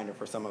reminder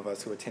for some of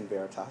us who attend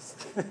Veritas.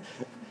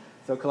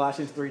 So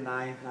Colossians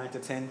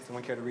 3:9-10.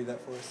 Someone care to read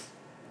that for us?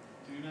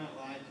 Do not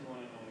lie to one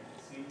another,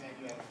 seeing that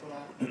you have put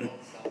off the old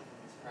self with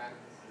its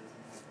practices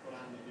and have put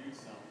on the new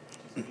self,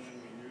 which is being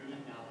renewed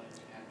in knowledge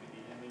after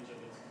the image of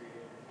its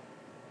creator.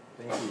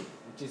 Thank you.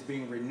 Which is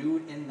being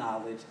renewed in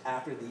knowledge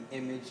after the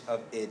image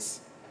of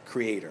its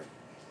creator.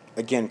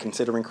 Again,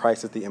 considering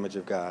Christ as the image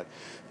of God.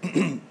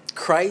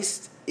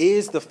 Christ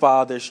is the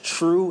Father's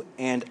true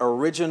and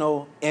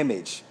original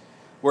image,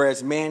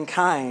 whereas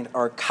mankind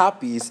are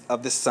copies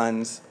of the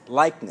Son's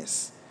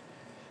likeness.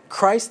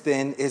 Christ,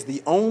 then, is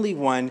the only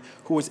one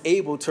who is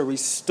able to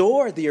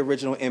restore the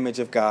original image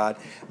of God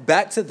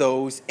back to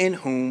those in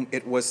whom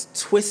it was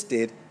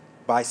twisted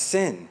by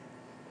sin.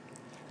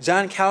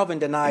 John Calvin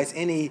denies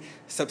any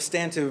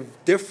substantive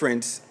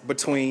difference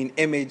between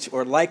image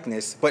or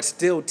likeness, but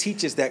still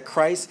teaches that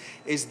Christ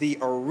is the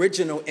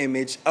original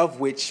image of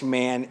which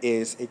man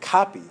is a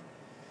copy.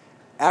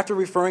 After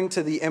referring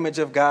to the image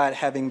of God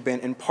having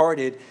been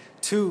imparted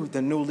to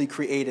the newly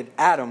created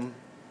Adam,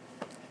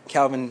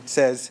 Calvin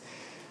says,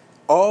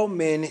 all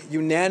men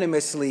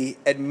unanimously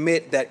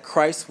admit that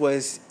Christ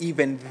was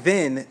even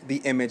then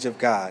the image of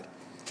God.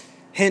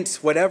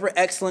 Hence, whatever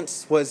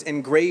excellence was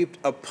engraved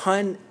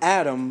upon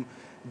Adam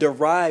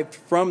derived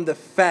from the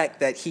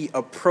fact that he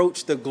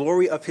approached the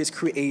glory of his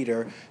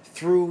Creator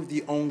through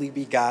the only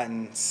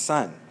begotten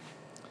Son.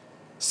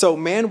 So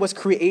man was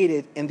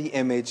created in the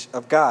image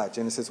of God,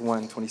 Genesis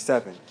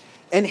 1:27.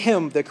 In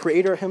him, the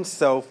Creator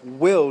himself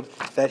willed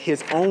that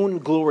his own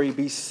glory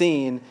be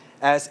seen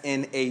as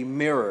in a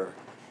mirror.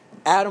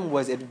 Adam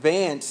was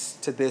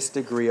advanced to this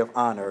degree of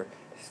honor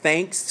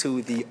thanks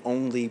to the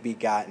only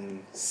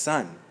begotten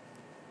Son.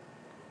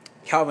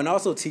 Calvin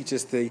also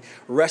teaches the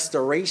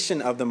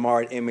restoration of the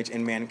marred image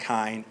in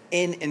mankind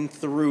in and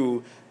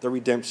through the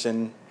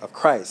redemption of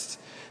Christ.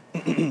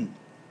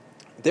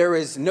 There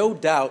is no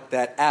doubt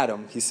that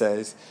Adam, he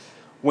says,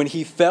 when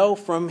he fell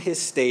from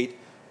his state,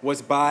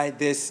 was by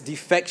this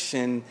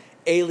defection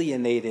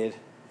alienated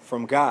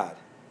from God.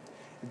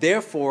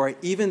 Therefore,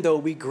 even though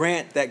we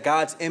grant that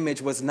God's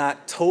image was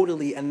not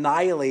totally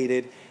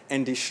annihilated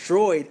and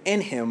destroyed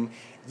in him,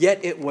 yet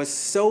it was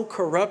so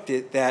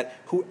corrupted that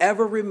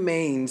whoever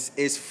remains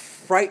is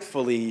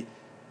frightfully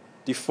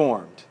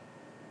deformed.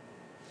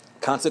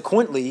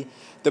 Consequently,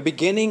 the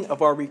beginning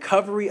of our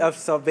recovery of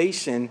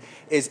salvation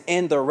is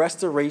in the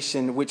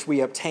restoration which we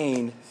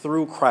obtain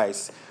through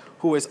Christ,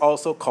 who is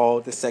also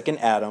called the second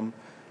Adam,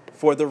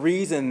 for the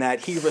reason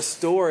that he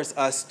restores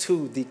us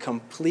to the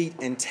complete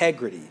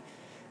integrity.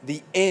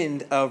 The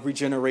end of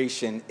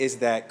regeneration is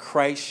that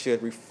Christ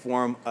should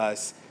reform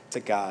us to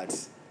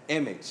God's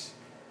image.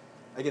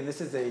 Again,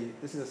 this is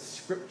a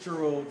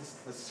scriptural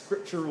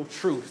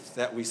truth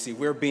that we see.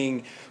 We're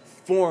being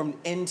formed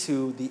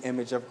into the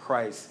image of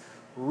Christ,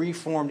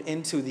 reformed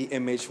into the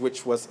image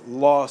which was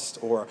lost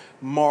or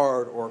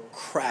marred or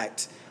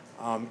cracked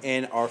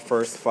in our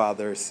first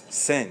father's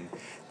sin.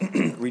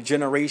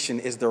 Regeneration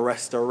is the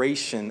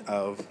restoration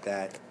of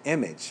that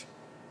image.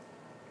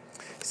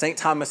 St.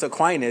 Thomas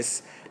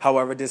Aquinas,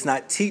 however, does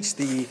not teach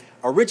the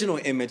original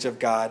image of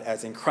God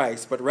as in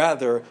Christ, but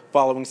rather,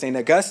 following St.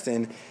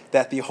 Augustine,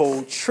 that the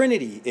whole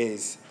Trinity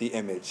is the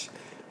image.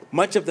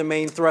 Much of the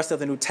main thrust of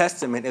the New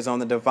Testament is on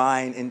the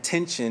divine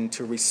intention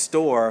to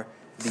restore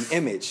the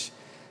image.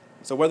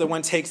 So whether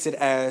one takes it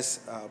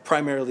as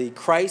primarily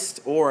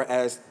Christ or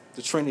as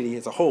the Trinity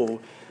as a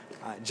whole,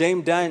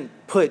 James Dunn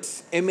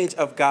puts image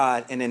of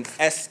God in an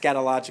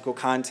eschatological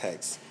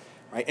context,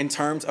 right, in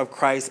terms of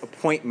Christ's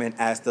appointment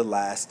as the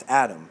last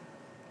Adam.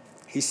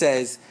 He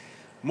says,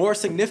 more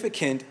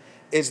significant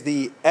is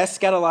the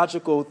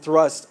eschatological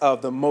thrust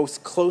of the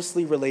most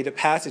closely related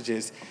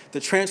passages, the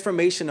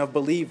transformation of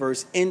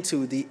believers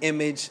into the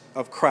image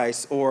of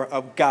Christ or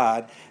of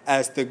God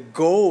as the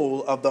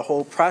goal of the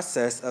whole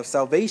process of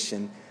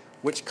salvation,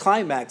 which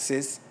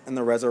climaxes in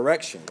the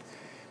resurrection.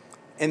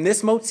 In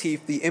this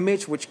motif, the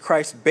image which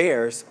Christ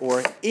bears,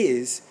 or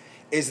is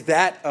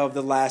that of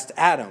the last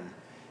Adam.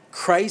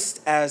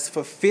 Christ as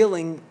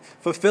fulfilling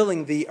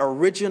the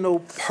original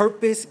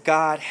purpose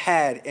God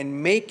had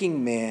in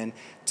making man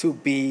to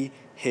be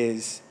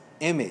his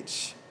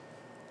image.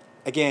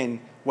 Again,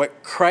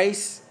 what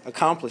Christ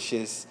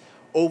accomplishes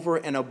over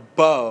and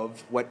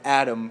above what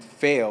Adam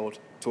failed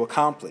to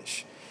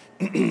accomplish.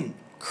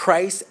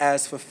 Christ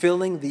as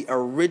fulfilling the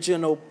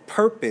original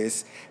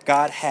purpose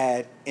God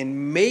had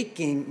in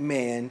making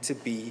man to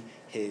be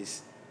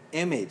his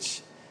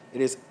image.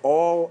 It is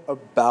all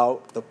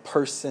about the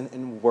person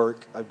and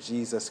work of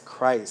Jesus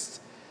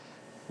Christ.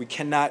 We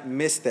cannot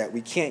miss that.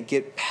 We can't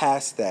get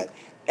past that.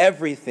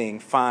 Everything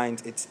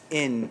finds its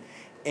end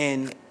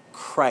in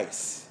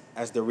Christ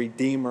as the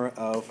Redeemer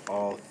of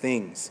all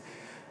things.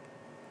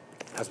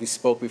 As we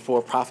spoke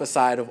before,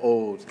 prophesied of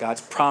old,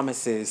 God's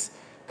promises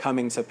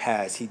coming to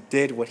pass. He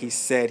did what he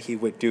said he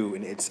would do,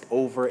 and it's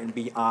over and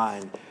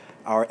beyond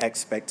our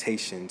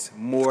expectations,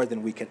 more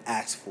than we can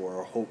ask for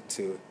or hope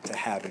to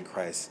have in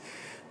Christ.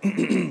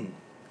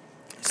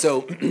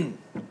 So,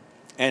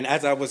 and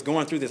as I was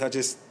going through this, I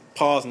just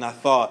paused and I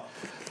thought,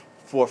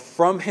 for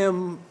from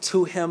him,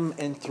 to him,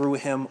 and through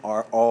him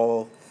are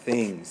all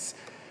things.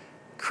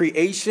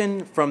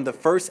 Creation from the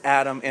first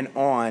Adam and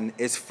on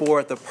is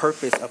for the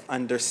purpose of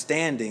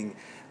understanding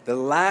the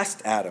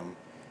last Adam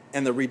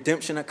and the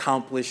redemption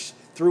accomplished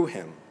through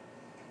him.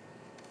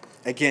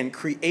 Again,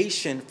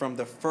 creation from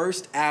the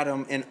first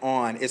Adam and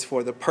on is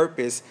for the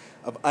purpose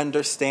of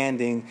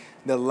understanding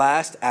the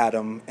last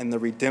Adam and the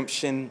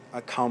redemption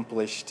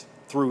accomplished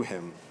through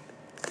him.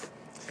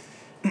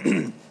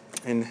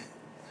 And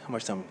how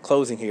much time?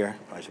 Closing here.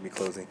 I should be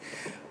closing.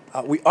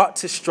 We ought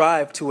to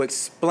strive to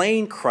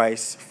explain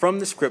Christ from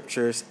the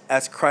Scriptures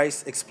as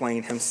Christ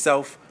explained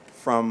himself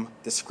from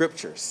the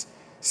Scriptures,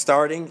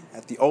 starting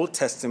at the Old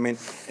Testament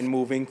and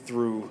moving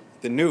through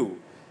the New.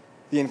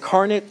 The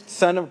incarnate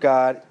Son of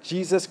God,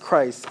 Jesus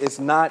Christ, is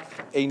not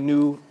a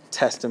New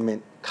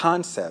Testament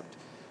concept.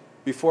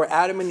 Before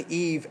Adam and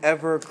Eve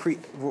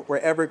were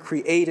ever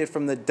created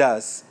from the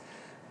dust,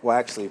 well,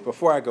 actually,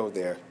 before I go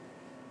there,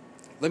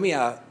 let me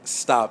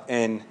stop,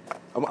 and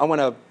I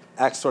want to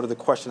ask sort of the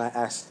question I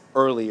asked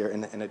earlier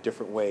in a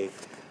different way.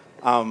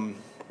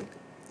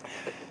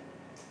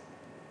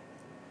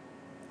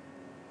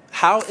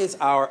 How is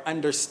our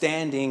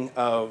understanding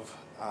of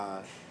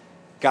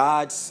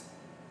God's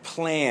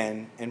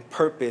plan and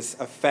purpose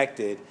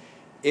affected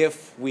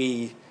if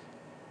we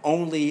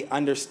only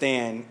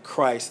understand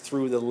Christ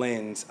through the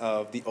lens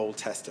of the Old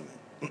Testament?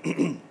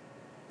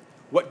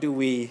 What do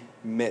we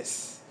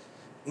miss?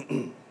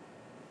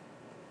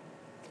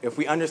 If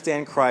we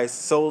understand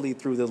Christ solely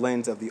through the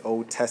lens of the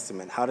Old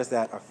Testament, how does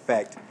that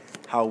affect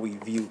how we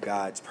view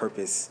God's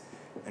purpose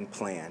and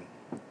plan?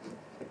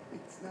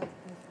 It's not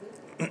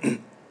fulfilled.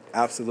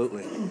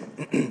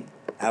 Absolutely.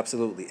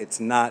 Absolutely. It's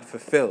not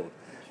fulfilled.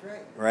 That's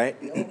right.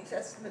 Right? The Old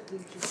Testament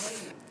leaves you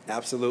hanging.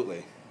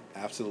 Absolutely.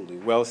 Absolutely.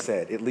 Well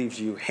said. It leaves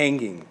you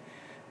hanging.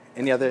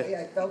 Any other?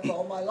 I felt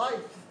all my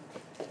life,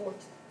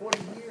 40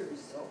 years.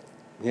 So.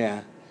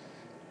 Yeah.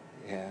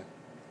 Yeah.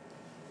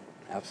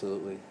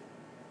 Absolutely.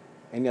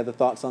 Any other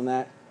thoughts on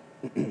that?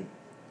 You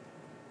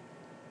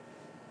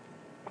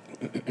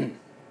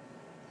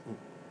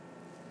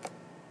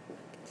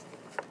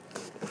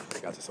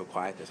guys are so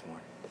quiet this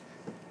morning.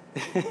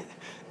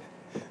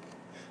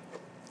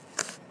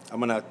 I'm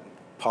going to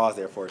pause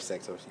there for a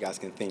sec so you guys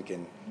can think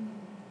and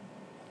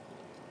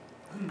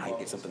I can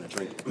get something to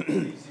drink. It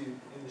leaves you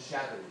in the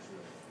shadows,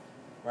 really.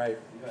 Right.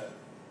 You have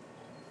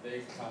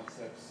vague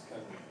concepts,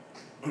 kind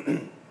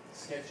of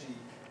sketchy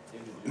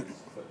images,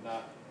 but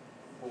not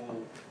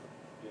full,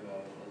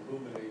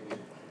 illuminated,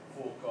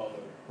 full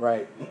color.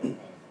 Right. Kind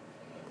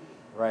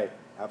of. Right.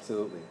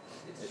 Absolutely.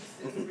 It's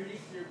a really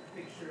clear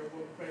picture of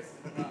what Christ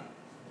is not.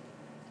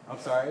 I'm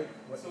sorry?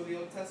 So the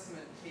Old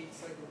Testament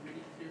paints like a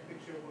really clear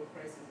picture of what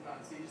Christ is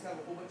not. So you just have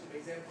a whole bunch of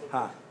examples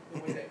Huh. of the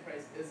way that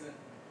Christ isn't,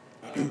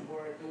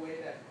 or the way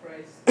that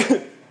Christ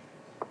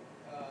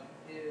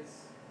is,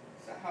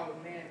 so how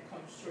man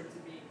comes short to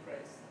being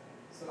Christ.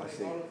 So I like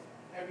see. all of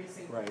every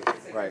single, Right,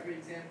 it's like right. every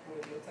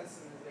example in the Old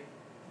Testament is like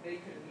they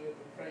couldn't do it,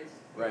 but Christ.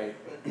 Right.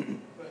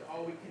 But all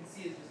all we can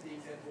see is just the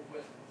example of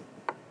what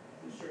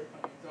the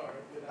shortcomings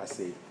are. I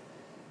see.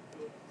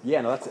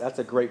 Yeah, no, that's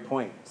a great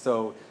point.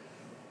 So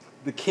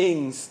the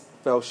kings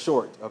fell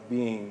short of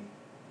being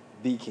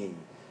the king.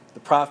 The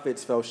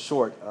prophets fell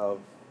short of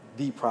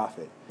the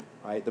prophet,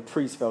 right? The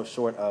priest fell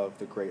short of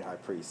the great high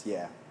priest.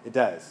 Yeah, it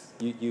does.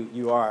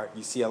 You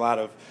see a lot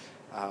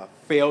of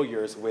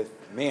failures with,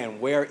 man,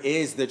 where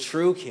is the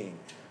true king?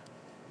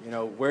 You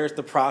know, where's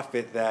the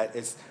prophet that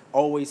is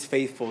always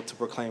faithful to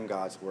proclaim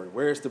God's word?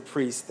 Where's the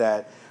priest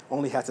that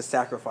only has to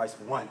sacrifice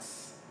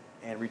once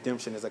and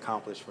redemption is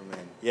accomplished for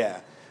men? Yeah,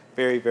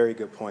 very, very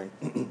good point.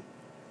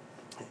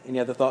 Any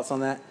other thoughts on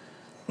that?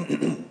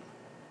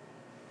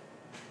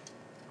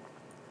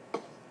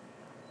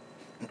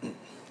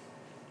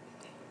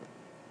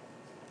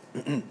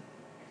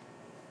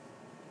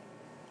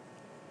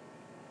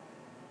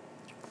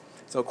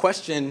 So,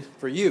 question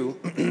for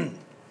you.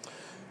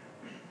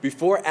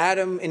 Before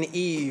Adam and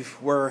Eve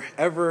were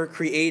ever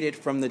created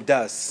from the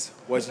dust,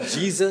 was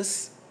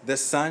Jesus the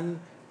Son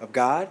of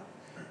God?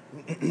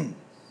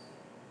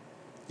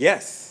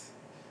 Yes.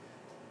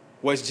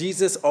 Was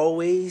Jesus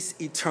always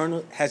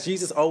eternal? Has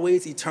Jesus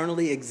always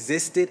eternally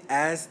existed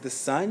as the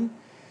Son?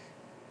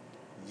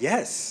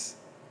 Yes.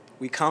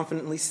 We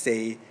confidently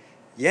say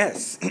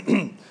yes.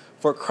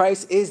 For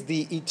Christ is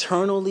the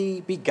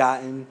eternally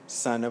begotten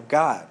Son of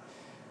God.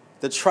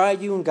 The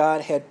triune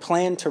God had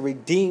planned to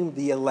redeem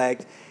the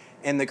elect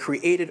and the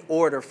created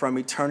order from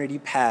eternity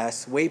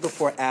past, way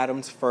before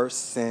Adam's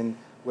first sin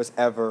was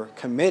ever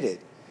committed.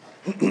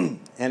 And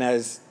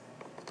as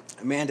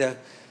Amanda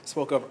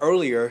spoke of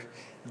earlier,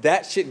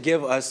 that should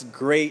give us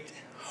great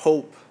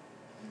hope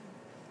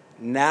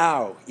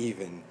now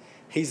even.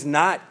 He's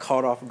not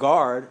caught off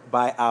guard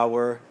by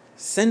our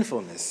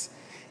sinfulness.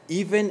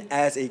 Even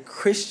as a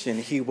Christian,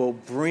 he will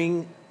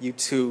bring you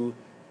to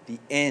the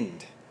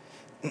end.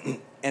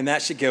 And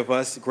that should give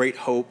us great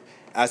hope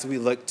as we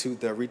look to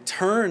the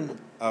return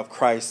of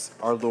Christ,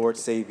 our Lord,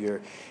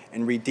 Savior,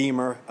 and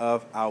Redeemer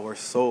of our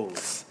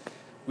souls.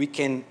 We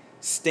can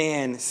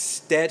stand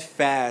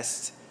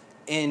steadfast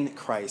in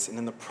Christ and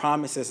in the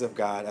promises of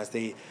God as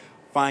they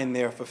find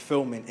their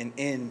fulfillment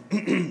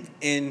and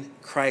in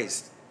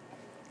Christ.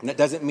 And that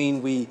doesn't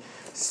mean we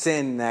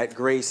sin that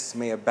grace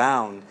may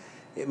abound.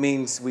 It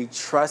means we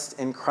trust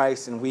in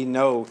Christ and we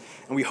know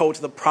and we hold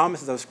to the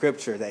promises of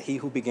Scripture that he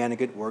who began a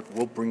good work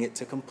will bring it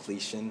to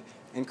completion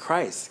in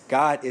Christ.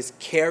 God is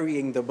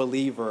carrying the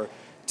believer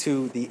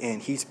to the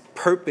end. He's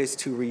purposed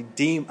to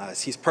redeem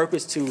us. He's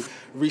purposed to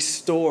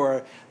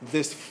restore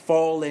this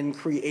fallen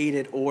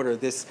created order,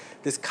 this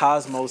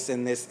cosmos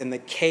and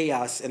the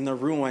chaos and the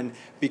ruin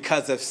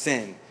because of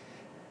sin.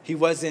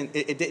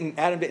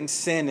 Adam didn't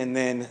sin and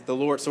then the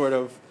Lord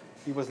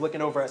he was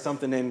looking over at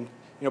something and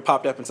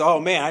popped up and said, oh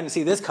man, I didn't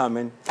see this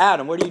coming.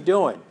 Adam, what are you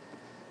doing?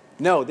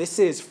 No, this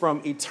is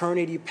from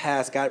eternity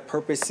past, God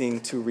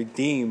purposing to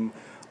redeem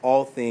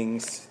all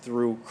things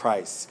through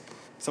Christ.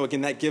 So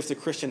again, that gives the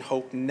Christian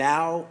hope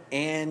now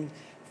and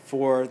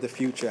for the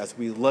future as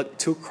we look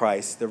to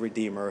Christ, the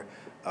Redeemer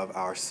of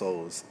our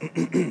souls.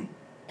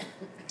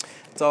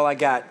 That's all I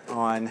got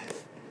on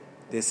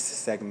this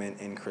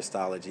segment in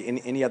Christology.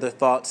 Any other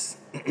thoughts?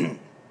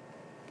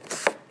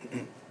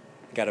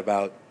 Got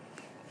about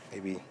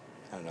maybe,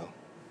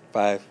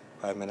 5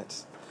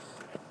 minutes.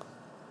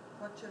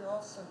 What should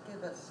also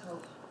give us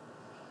hope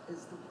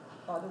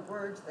are the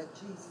words that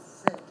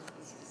Jesus said to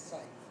his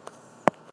disciples.